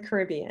 from the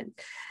Caribbean,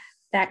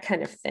 that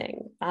kind of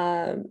thing.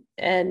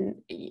 And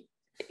it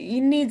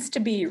needs to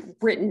be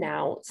written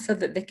out so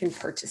that they can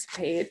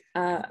participate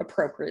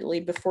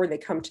appropriately before they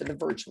come to the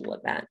virtual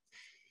event.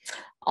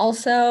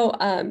 Also,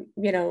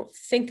 you know,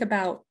 think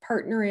about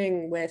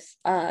partnering with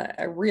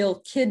a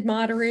real kid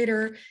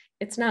moderator.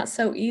 It's not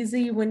so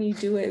easy when you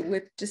do it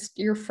with just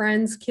your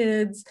friends'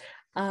 kids.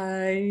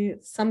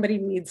 Somebody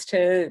needs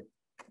to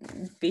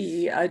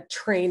be a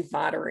trained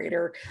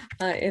moderator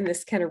in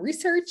this kind of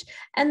research.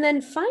 And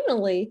then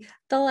finally,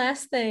 the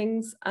last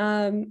things,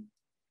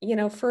 you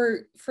know,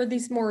 for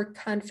these more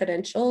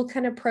confidential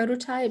kind of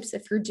prototypes,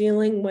 if you're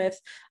dealing with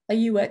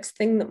a UX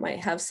thing that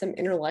might have some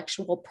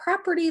intellectual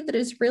property that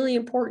is really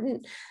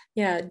important,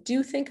 yeah,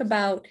 do think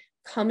about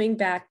coming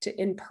back to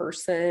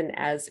in-person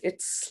as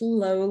it's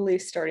slowly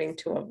starting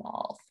to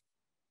evolve.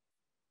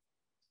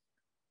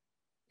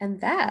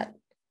 And that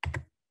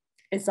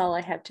is all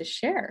I have to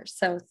share.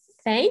 So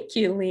thank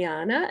you,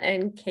 Liana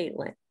and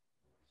Caitlin.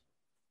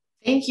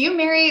 Thank you,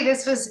 Mary.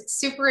 This was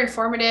super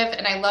informative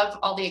and I love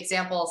all the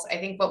examples. I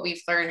think what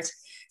we've learned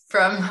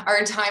from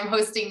our time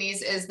hosting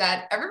these is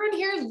that everyone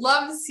here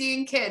loves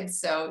seeing kids.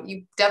 So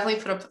you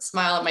definitely put a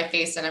smile on my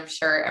face and I'm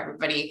sure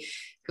everybody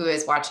who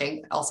is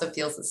watching also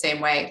feels the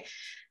same way.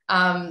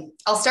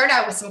 I'll start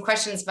out with some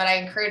questions, but I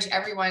encourage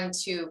everyone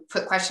to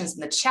put questions in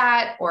the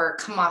chat or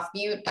come off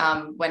mute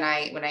when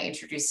I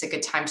introduce a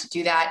good time to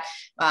do that.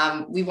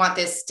 We want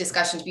this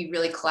discussion to be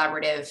really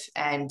collaborative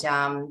and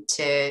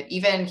to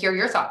even hear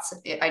your thoughts.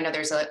 I know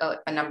there's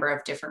a number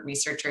of different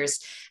researchers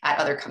at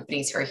other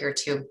companies who are here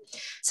too.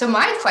 So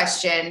my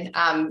question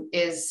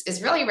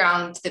is really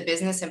around the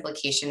business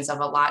implications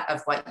of a lot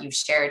of what you've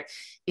shared,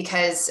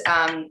 because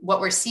what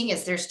we're seeing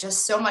is there's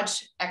just so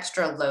much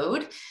extra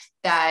load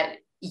that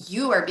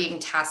you are being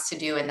tasked to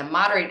do and the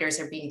moderators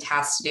are being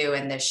tasked to do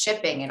and the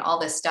shipping and all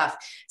this stuff.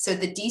 So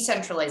the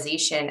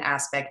decentralization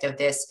aspect of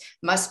this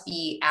must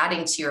be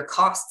adding to your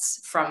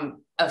costs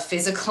from a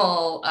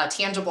physical,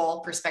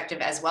 tangible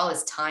perspective, as well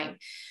as time.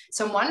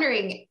 So I'm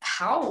wondering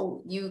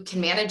how you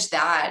can manage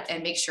that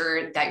and make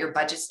sure that your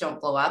budgets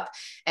don't blow up.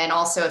 And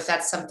also if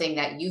that's something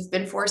that you've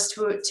been forced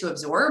to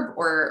absorb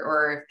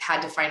or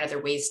had to find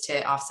other ways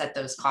to offset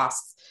those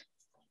costs.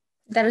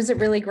 That is a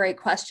really great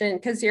question,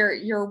 because you're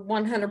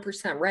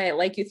 100% right.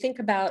 Like, you think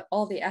about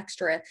all the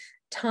extra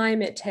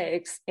time it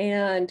takes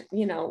and,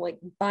 you know, like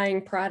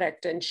buying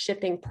product and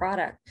shipping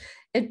product,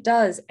 it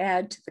does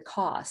add to the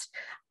cost.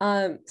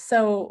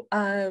 So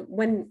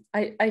when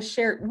I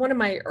shared, one of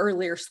my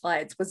earlier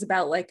slides was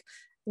about, like,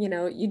 you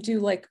know, you do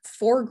like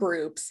 4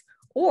 groups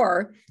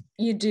or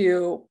you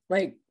do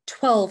like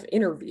 12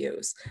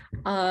 interviews.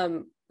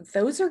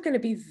 Those are going to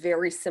be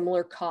very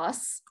similar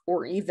costs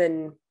or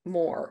even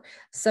more.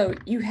 So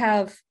you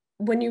have,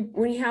 when you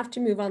have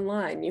to move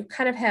online, you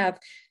kind of have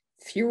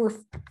fewer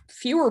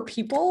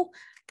people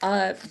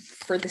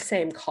for the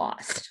same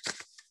cost.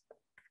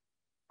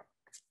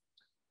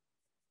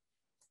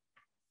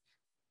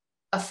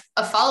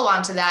 A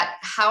follow-on to that,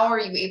 how are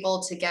you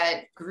able to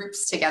get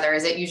groups together?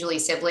 Is it usually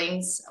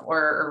siblings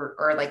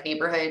or like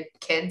neighborhood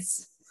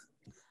kids?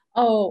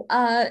 Oh,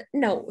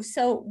 no.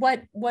 So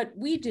what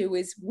we do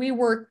is we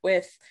work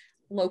with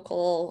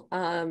local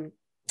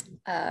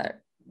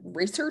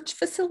research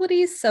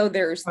facilities. So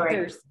there's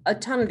a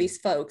ton of these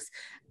folks,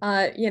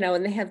 you know,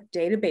 and they have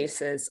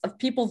databases of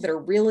people that are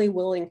really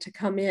willing to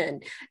come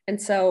in.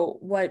 And so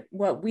what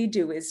we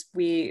do is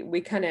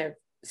we kind of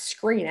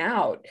screen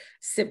out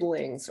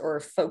siblings or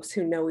folks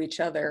who know each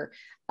other,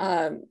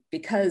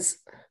 because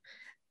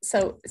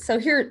so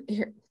here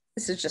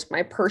this is just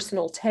my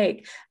personal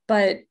take,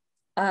 but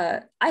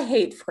I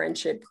hate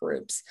friendship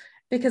groups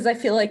because I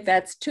feel like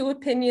that's 2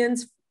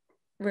 opinions.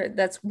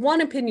 That's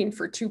 1 opinion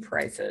for 2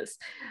 prices.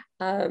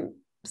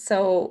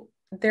 So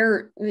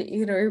there,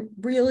 you know, it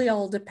really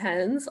all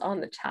depends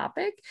on the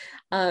topic.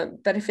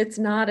 But if it's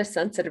not a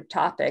sensitive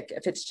topic,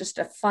 if it's just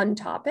a fun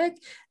topic,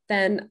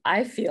 then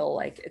I feel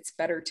like it's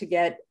better to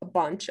get a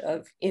bunch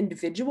of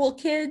individual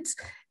kids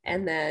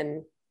and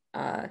then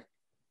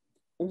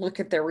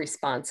look at their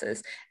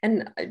responses.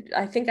 And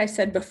I think I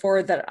said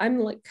before that I'm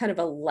like kind of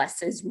a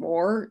less is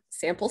more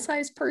sample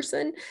size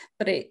person,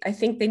 but I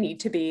think they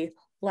need to be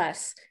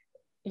less,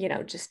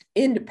 just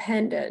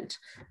independent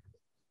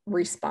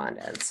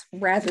respondents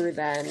rather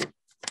than,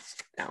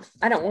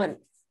 I don't want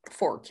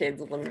 4 kids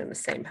living in the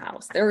same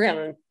house. They're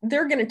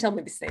gonna tell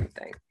me the same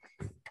thing.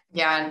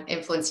 Yeah, and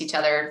influence each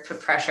other,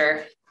 put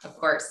pressure, of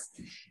course.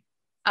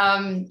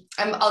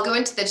 I'll go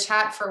into the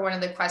chat for one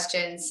of the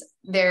questions.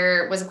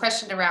 There was a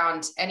question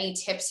around any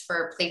tips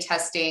for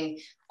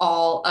playtesting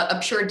a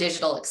pure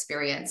digital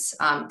experience,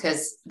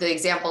 because the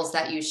examples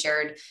that you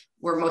shared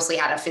were mostly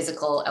had a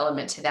physical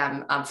element to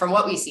them. From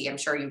what we see, I'm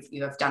sure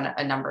you have done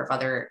a number of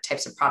other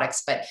types of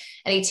products, but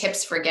any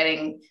tips for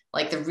getting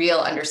like the real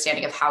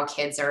understanding of how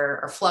kids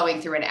are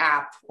flowing through an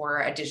app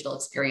or a digital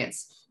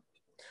experience?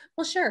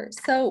 Well, sure.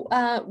 So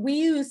we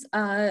use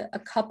a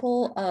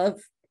couple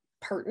of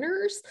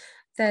partners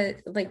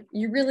that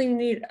you really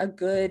need a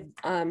good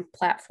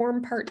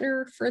platform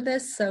partner for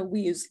this. So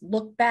we use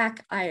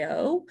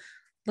lookback.io.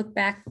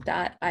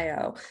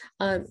 Lookback.io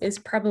is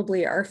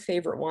probably our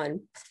favorite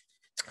one.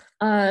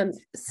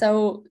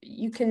 So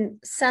you can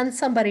send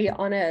somebody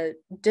on a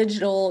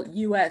digital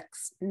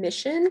UX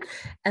mission,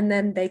 and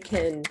then they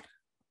can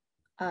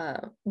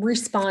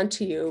respond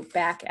to you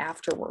back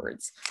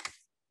afterwards.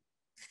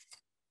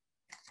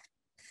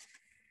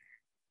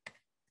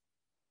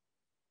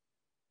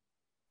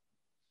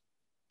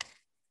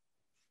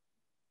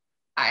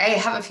 I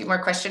have a few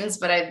more questions,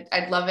 but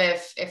I'd love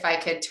if I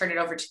could turn it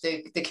over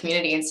to the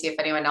community and see if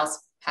anyone else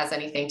has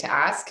anything to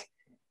ask.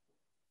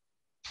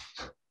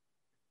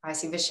 I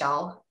see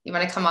Michelle. You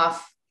want to come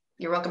off?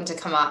 You're welcome to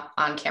come up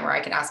on camera. I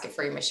can ask it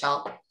for you,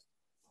 Michelle.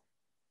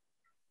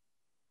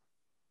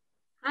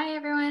 Hi,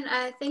 everyone.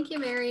 Thank you,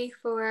 Mary,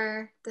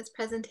 for this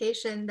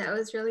presentation. That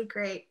was really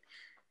great.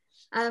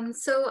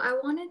 So I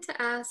wanted to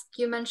ask,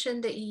 you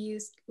mentioned that you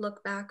used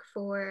Lookback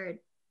for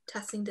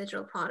testing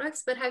digital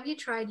products, but have you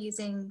tried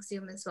using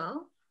Zoom as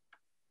well?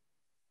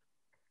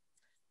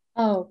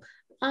 Oh,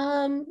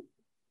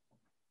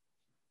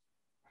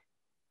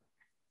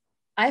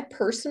 I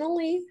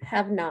personally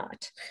have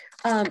not,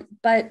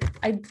 but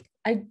I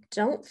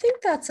don't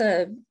think that's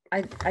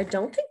I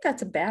don't think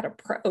that's a bad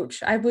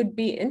approach. I would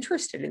be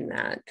interested in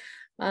that.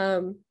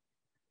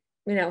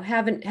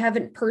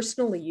 Haven't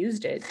personally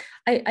used it.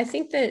 I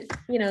think that,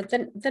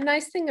 the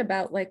nice thing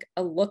about like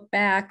a look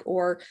back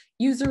or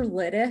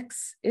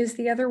Userlytics is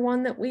the other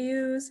one that we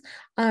use.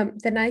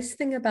 The nice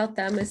thing about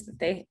them is that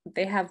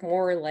they have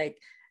more like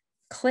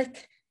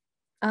click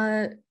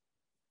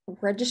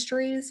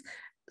registries.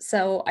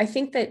 So I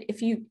think that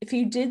if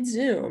you did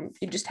Zoom,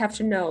 you just have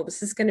to know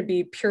this is going to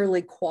be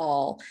purely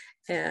qual,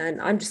 and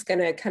I'm just going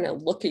to kind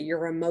of look at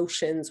your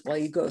emotions while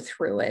you go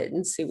through it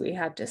and see what you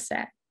have to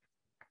say.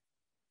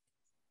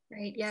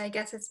 Right. Yeah, I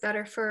guess it's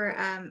better for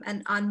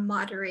an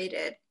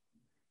unmoderated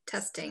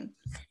testing.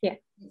 Yeah.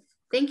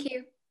 Thank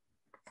you.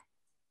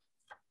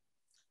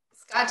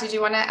 Scott, did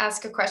you want to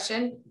ask a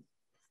question?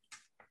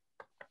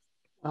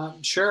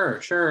 Sure.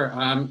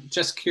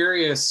 Just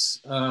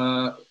curious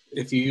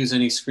if you use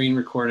any screen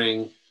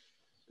recording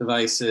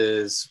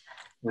devices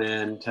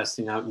when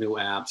testing out new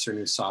apps or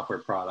new software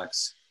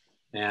products,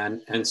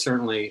 and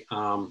certainly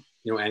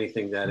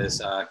anything that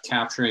is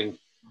capturing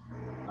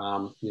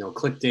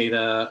click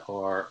data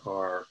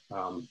or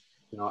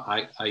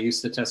I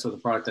used to test with a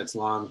product that's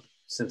long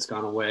since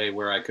gone away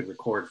where I could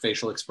record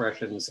facial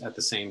expressions at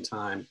the same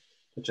time.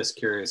 But just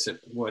curious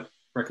what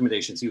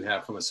recommendations you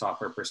have from a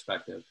software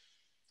perspective.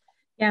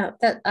 Yeah,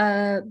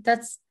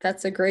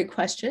 that's a great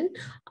question.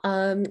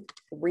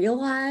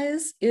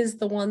 Realize is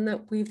the one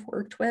that we've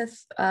worked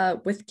with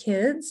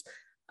kids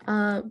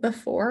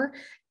before,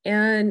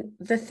 and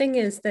the thing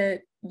is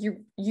that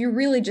you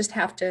really just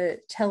have to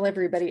tell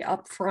everybody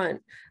up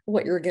front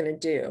what you're going to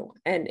do,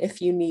 and if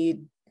you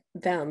need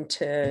them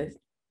to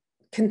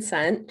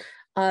consent,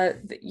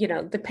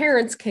 the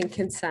parents can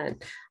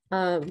consent.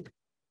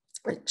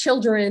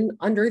 Children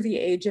under the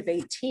age of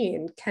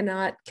 18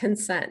 cannot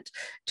consent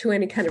to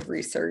any kind of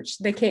research.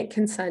 They can't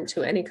consent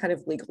to any kind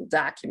of legal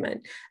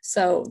document.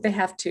 So they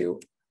have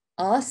to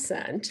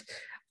assent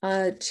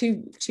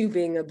to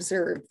being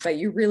observed, but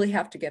you really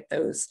have to get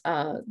those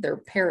their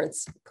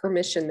parents'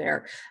 permission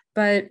there.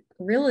 But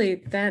really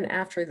then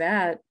after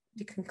that,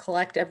 you can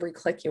collect every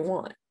click you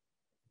want.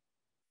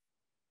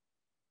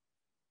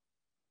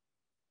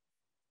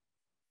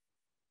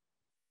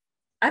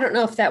 I don't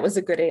know if that was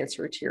a good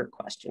answer to your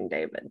question,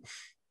 David.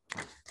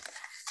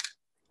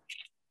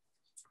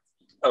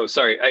 Oh,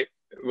 sorry.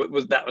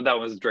 Was that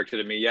was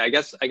directed at me? Yeah, I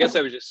guess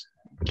I was just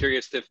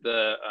curious if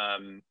the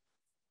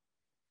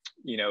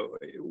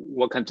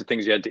what kinds of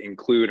things you had to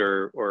include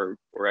or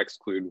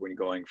exclude when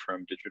going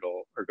from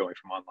digital or going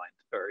from online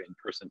or in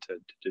person to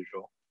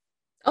digital.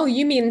 Oh,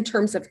 you mean in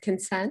terms of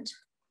consent?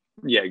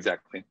 Yeah,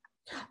 exactly.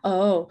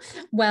 Oh,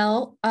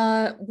 well,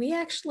 we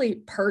actually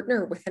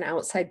partner with an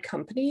outside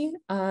company,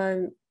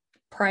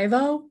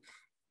 Privo.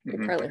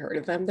 You've probably heard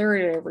of them. They're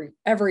at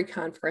every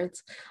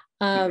conference.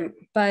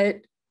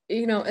 But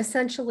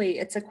essentially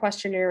it's a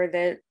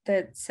questionnaire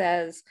that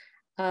says,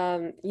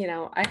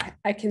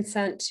 I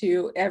consent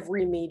to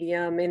every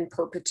medium in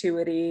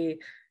perpetuity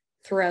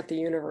throughout the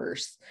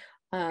universe.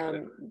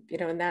 And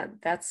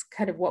that's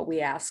kind of what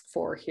we ask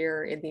for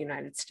here in the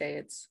United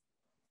States.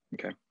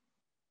 Okay,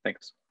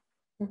 thanks.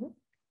 Mm-hmm.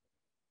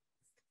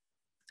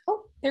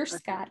 Oh, there's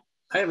Scott.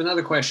 I have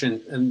another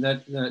question, and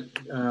that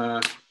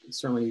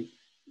certainly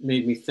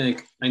made me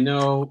think. I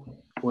know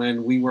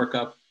when we work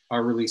up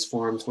our release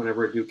forms,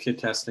 whenever we do kid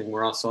testing,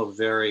 we're also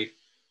very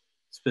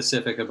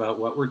specific about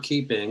what we're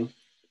keeping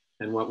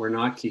and what we're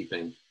not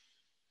keeping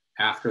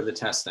after the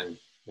testing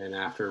and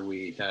after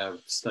we have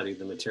studied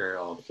the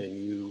material. Can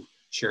you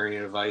share any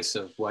advice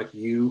of what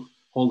you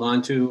hold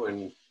on to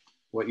and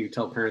what you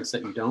tell parents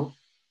that you don't?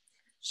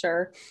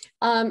 Sure.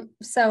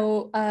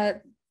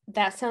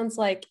 That sounds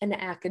like an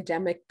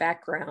academic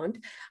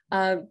background,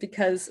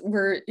 because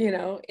we're,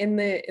 in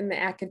the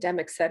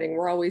academic setting,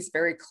 we're always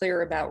very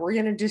clear about we're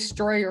going to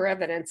destroy your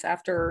evidence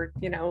after,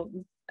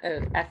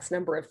 X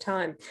number of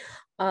time.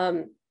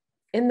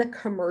 In the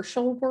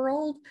commercial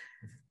world,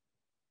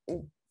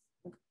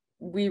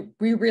 we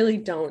really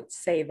don't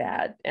say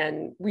that,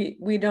 and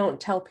we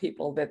don't tell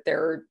people that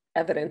their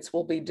evidence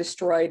will be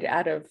destroyed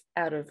out of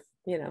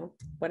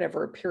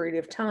whatever period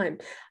of time.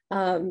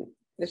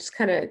 It's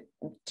kind of,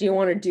 do you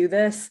want to do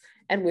this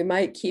and we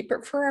might keep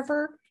it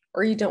forever,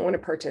 or you don't want to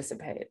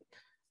participate?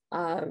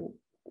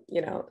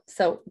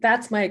 So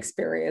that's my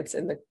experience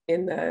in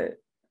the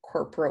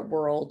corporate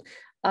world.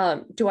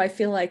 Do I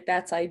feel like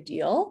that's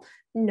ideal?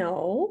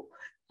 No,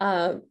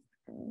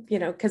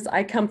 because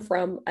I come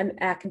from an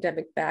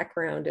academic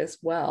background as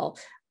well,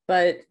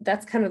 but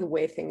that's kind of the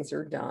way things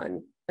are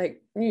done.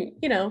 Like, you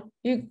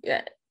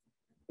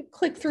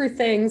click through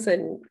things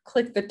and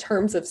click the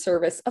terms of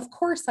service. Of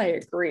course I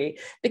agree,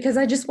 because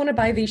I just want to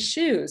buy these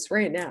shoes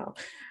right now.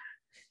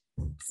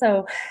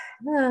 So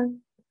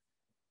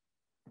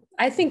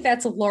I think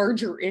that's a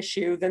larger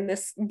issue than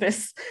this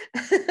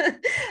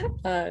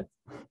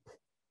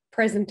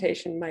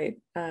presentation might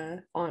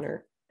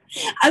honor.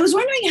 I was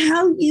wondering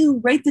how you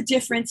rate the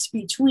difference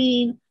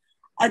between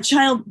a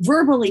child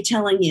verbally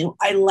telling you,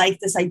 I like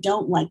this, I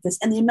don't like this,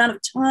 and the amount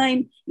of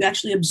time you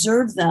actually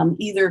observe them,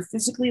 either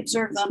physically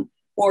observe them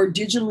or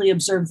digitally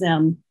observe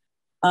them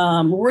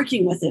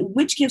working with it.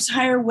 Which gives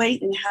higher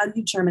weight, and how do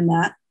you determine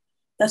that?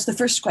 That's the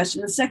first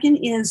question. The second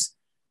is,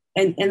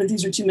 and if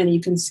these are too many,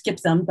 you can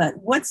skip them, but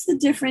what's the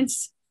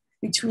difference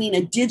between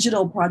a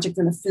digital project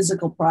and a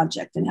physical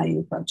project, and how you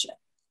approach it?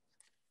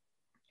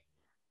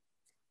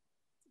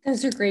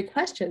 Those are great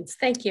questions.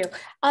 Thank you.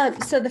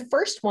 So the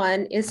first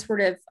one is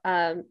sort of,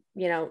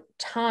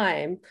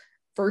 time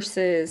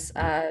versus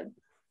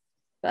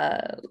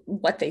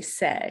what they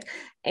say.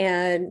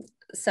 And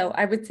so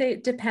I would say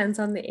it depends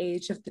on the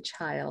age of the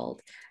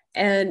child.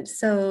 And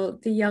so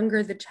the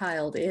younger the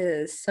child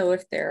is, so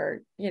if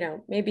they're,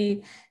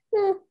 maybe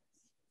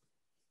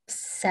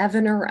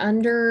 7 or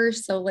under,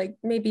 so like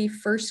maybe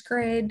first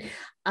grade,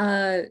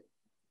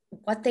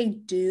 what they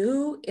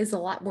do is a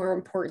lot more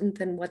important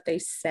than what they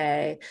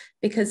say,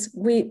 because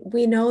we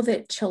know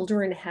that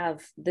children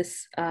have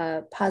this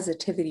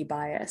positivity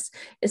bias,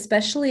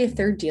 especially if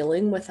they're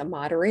dealing with a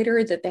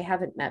moderator that they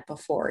haven't met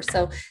before.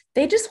 So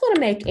they just want to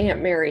make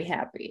Aunt Mary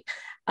happy,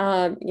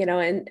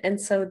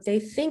 and so they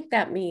think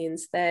that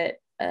means that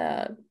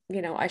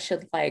I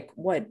should like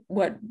what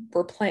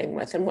we're playing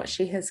with and what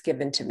she has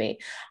given to me.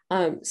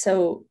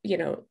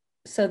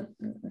 So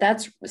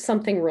that's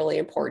something really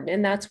important.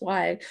 And that's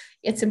why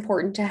it's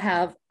important to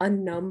have a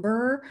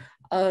number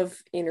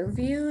of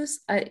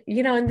interviews, and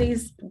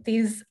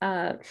these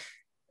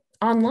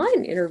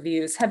online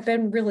interviews have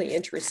been really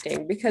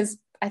interesting, because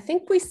I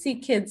think we see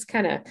kids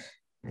kind of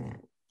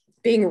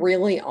being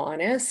really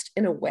honest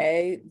in a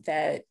way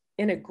that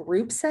in a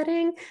group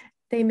setting,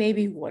 they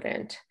maybe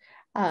wouldn't,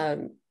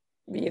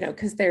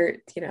 because they're,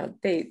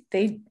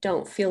 they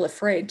don't feel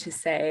afraid to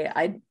say,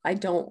 I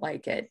don't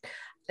like it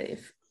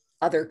if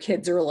other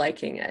kids are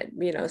liking it,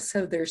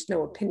 so there's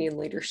no opinion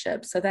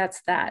leadership. So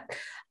that's that.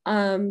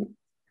 And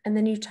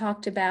then you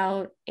talked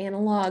about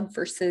analog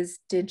versus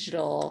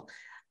digital.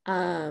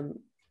 I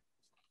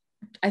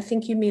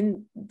think you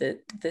mean the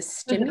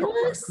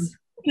stimulus?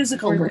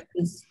 Physical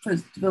versus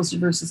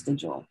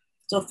digital.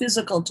 So a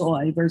physical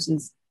toy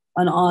versus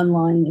an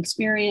online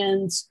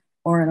experience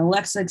or an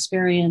Alexa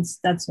experience.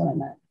 That's what I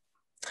meant.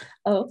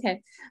 Oh,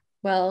 okay.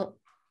 Well,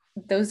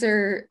 those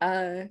are,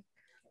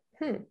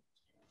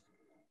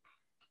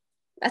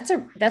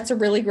 That's a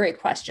really great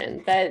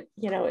question. That,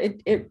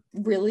 it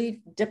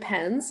really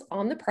depends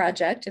on the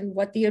project and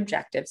what the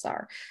objectives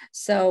are.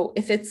 So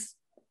if it's,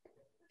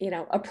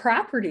 a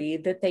property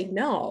that they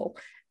know,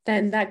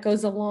 then that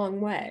goes a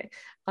long way,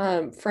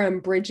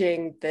 from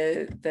bridging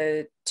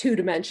the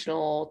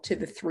 2-dimensional to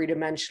the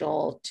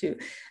 3-dimensional to,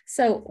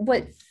 so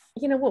what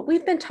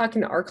we've been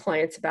talking to our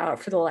clients about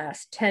for the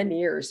last 10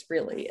 years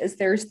really is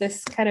there's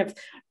this kind of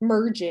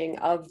merging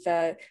of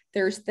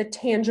there's the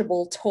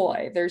tangible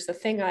toy, there's the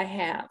thing I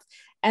have,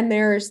 And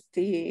there's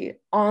the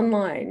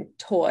online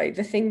toy,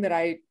 the thing that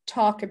I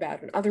talk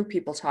about and other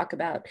people talk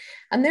about.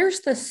 And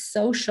there's the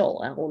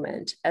social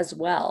element as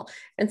well.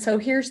 And so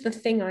here's the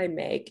thing I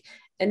make,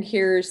 and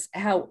here's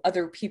how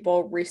other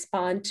people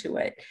respond to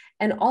it.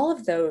 And all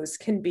of those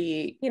can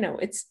be, you know,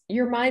 it's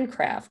your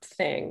Minecraft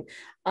thing.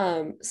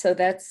 So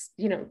that's,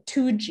 you know,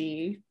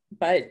 2G,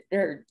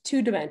 or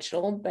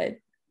two-dimensional, but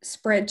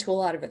spread to a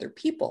lot of other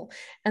people.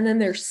 And then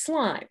there's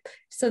slime.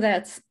 So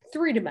that's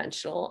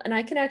three-dimensional, and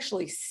I can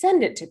actually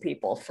send it to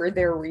people for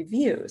their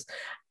reviews.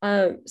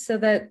 So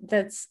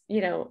that's,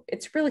 you know,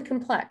 it's really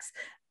complex.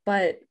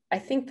 But I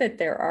think that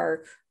there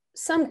are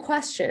some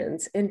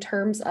questions in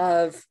terms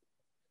of,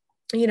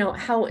 you know,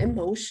 how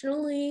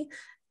emotionally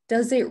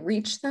does it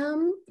reach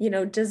them? You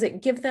know, does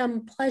it give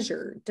them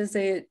pleasure? Does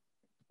it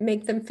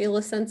make them feel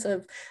a sense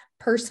of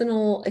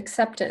personal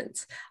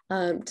acceptance?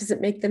 Does it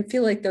make them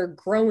feel like they're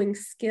growing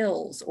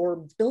skills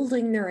or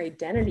building their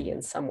identity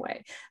in some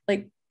way?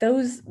 Like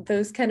those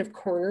kind of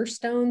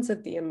cornerstones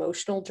of the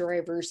emotional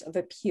drivers of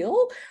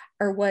appeal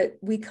are what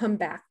we come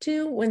back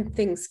to when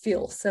things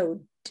feel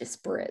so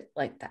disparate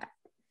like that.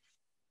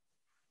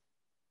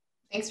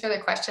 Thanks for the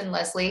question,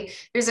 Leslie.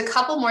 There's a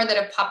couple more that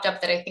have popped up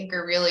that I think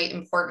are really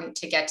important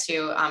to get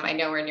to. I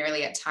know we're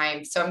nearly at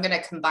time, so I'm going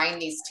to combine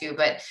these two.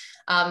 But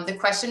the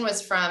question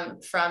was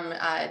from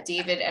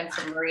David and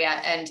from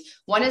Maria, and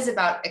one is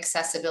about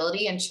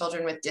accessibility and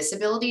children with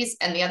disabilities,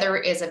 and the other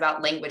is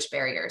about language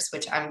barriers,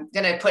 which I'm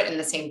going to put in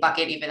the same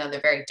bucket, even though they're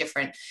very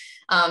different.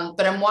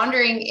 But I'm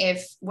wondering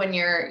if when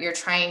you're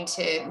trying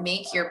to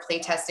make your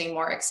playtesting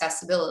more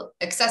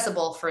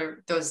accessible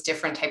for those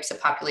different types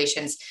of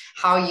populations,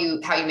 how you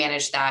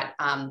manage that,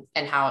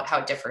 and how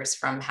it differs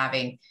from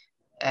having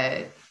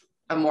a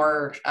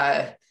more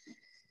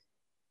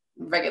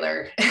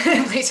regular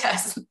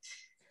playtest.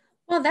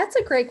 Well, that's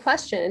a great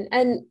question.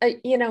 And,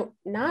 you know,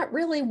 not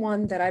really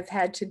one that I've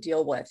had to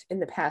deal with in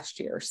the past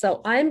year.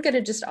 So I'm going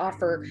to just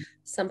offer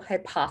some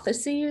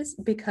hypotheses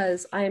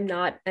because I'm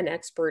not an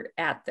expert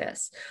at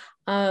this.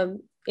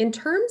 In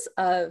terms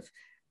of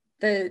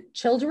the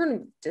children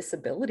with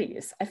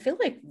disabilities, I feel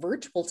like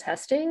virtual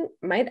testing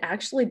might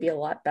actually be a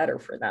lot better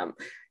for them.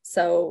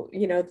 So,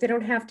 you know, they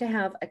don't have to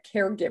have a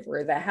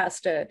caregiver that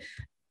has to,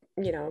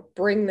 you know,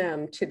 bring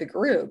them to the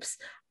groups.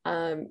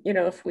 You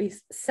know, if we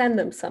send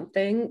them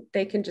something,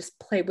 they can just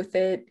play with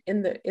it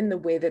in the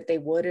way that they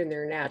would in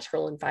their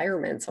natural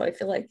environment. So I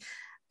feel like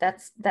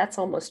that's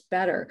almost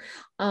better.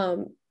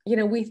 You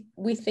know,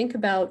 we think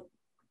about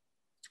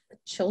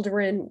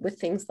children with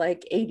things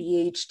like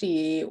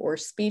ADHD or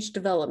speech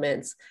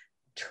developments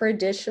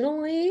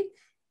traditionally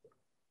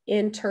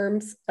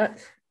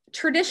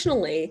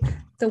traditionally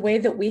the way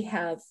that we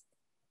have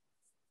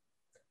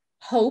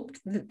hoped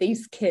that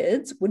these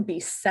kids would be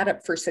set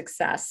up for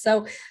success.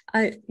 So,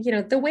 you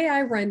know, the way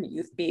I run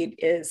YouthBeat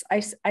is I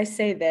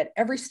say that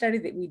every study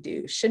that we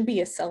do should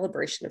be a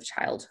celebration of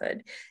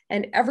childhood.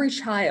 And every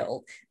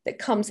child that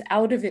comes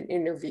out of an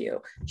interview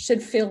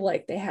should feel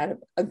like they had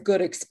a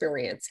good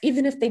experience,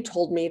 even if they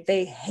told me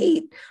they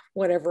hate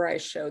whatever I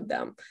showed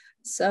them.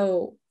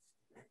 So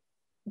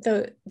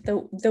the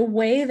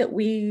way that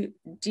we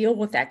deal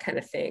with that kind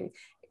of thing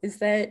is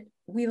that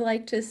we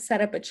like to set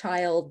up a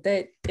child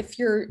that if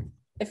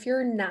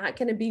you're not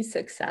going to be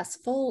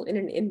successful in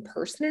an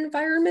in-person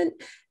environment,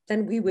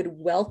 then we would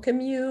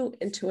welcome you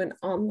into an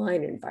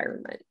online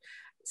environment.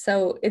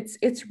 So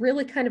it's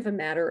really kind of a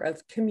matter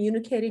of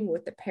communicating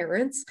with the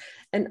parents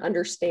and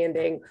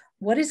understanding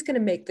what is going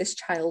to make this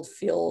child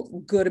feel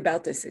good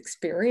about this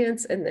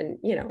experience, and then,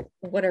 you know,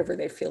 whatever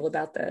they feel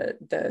about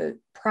the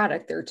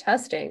product they're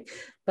testing,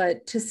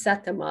 but to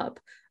set them up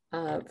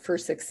for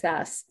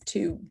success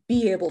to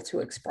be able to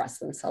express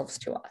themselves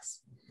to us.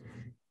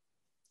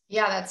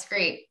 Yeah, that's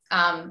great.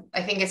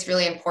 I think it's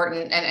really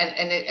important.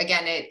 And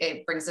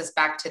it brings us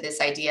back to this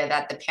idea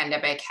that the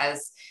pandemic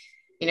has,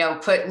 you know,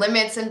 put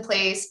limits in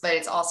place, but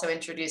it's also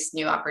introduced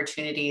new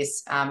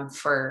opportunities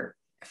for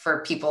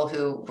people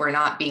who were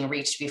not being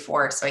reached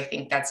before. So I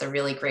think that's a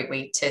really great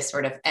way to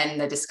sort of end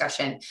the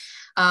discussion.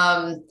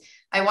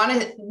 I want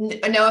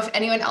to know if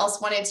anyone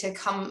else wanted to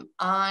come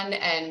on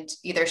and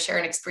either share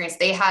an experience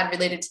they had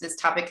related to this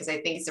topic, because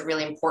I think it's a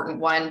really important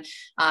one.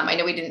 I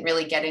know we didn't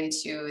really get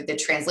into the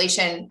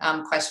translation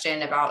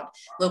question about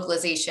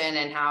localization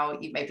and how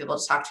you might be able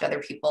to talk to other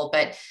people,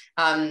 but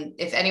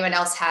if anyone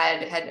else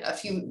had a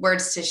few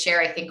words to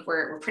share, I think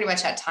we're pretty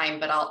much at time,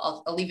 but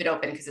I'll leave it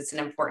open because it's an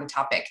important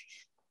topic.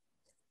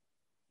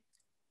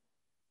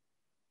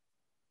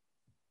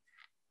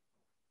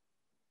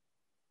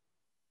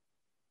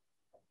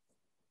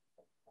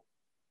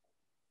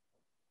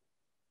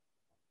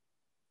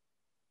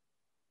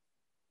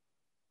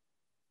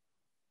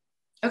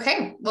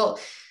 Okay, well,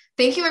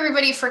 thank you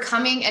everybody for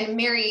coming. And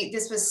Mary,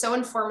 this was so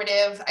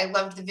informative. I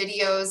loved the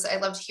videos. I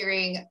loved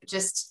hearing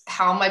just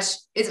how much,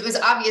 it was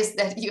obvious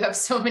that you have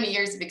so many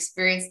years of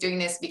experience doing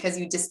this because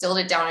you distilled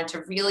it down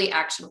into really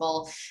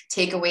actionable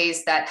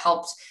takeaways that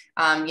helped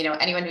you know,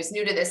 anyone who's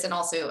new to this, and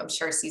also I'm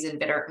sure seasoned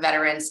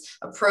veterans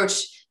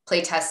approach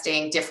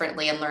playtesting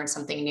differently and learn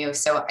something new.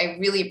 So I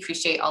really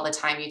appreciate all the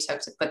time you took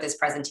to put this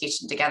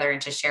presentation together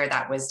and to share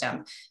that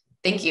wisdom.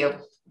 Thank you.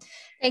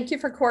 Thank you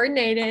for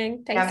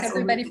coordinating. Thanks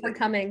everybody for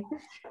coming.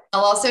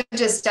 I'll also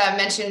just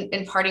mention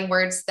in parting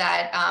words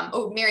that,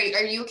 oh, Mary,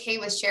 are you okay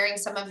with sharing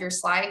some of your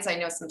slides? I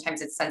know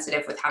sometimes it's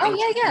sensitive with having.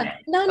 Oh,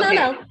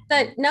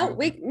 yeah. No,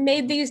 we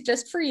made these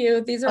just for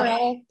you. These are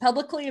all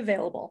publicly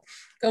available.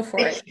 Go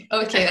for it.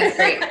 Okay, that's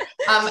great.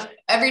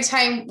 Every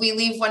time we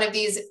leave one of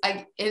these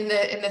in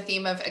the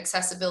theme of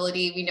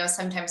accessibility, we know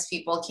sometimes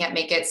people can't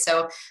make it.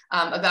 So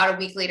about a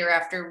week later,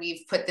 after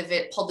we've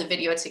pulled the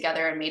video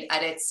together and made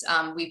edits,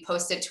 we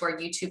posted to our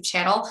YouTube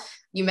channel.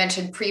 You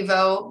mentioned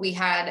Prevo. We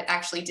had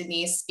actually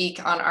Denise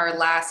speak on our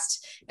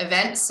last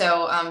event.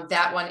 So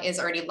that one is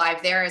already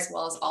live there, as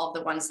well as all of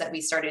the ones that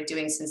we started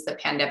doing since the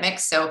pandemic.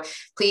 So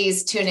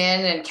please tune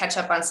in and catch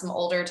up on some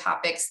older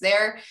topics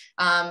there.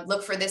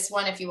 Look for this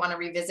one if you want to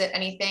revisit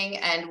anything.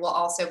 And we'll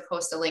also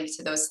post a link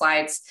to those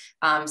slides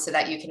so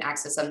that you can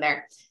access them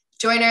there.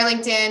 Join our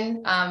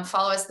LinkedIn,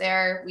 follow us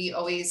there. We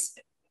always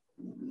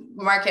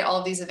market all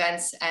of these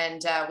events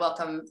and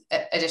welcome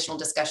additional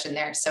discussion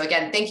there. So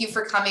again, thank you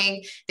for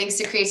coming. Thanks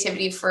to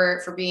Creativity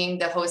for being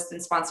the host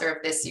and sponsor of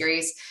this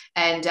series,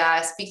 and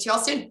speak to you all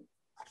soon.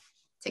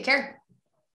 Take care.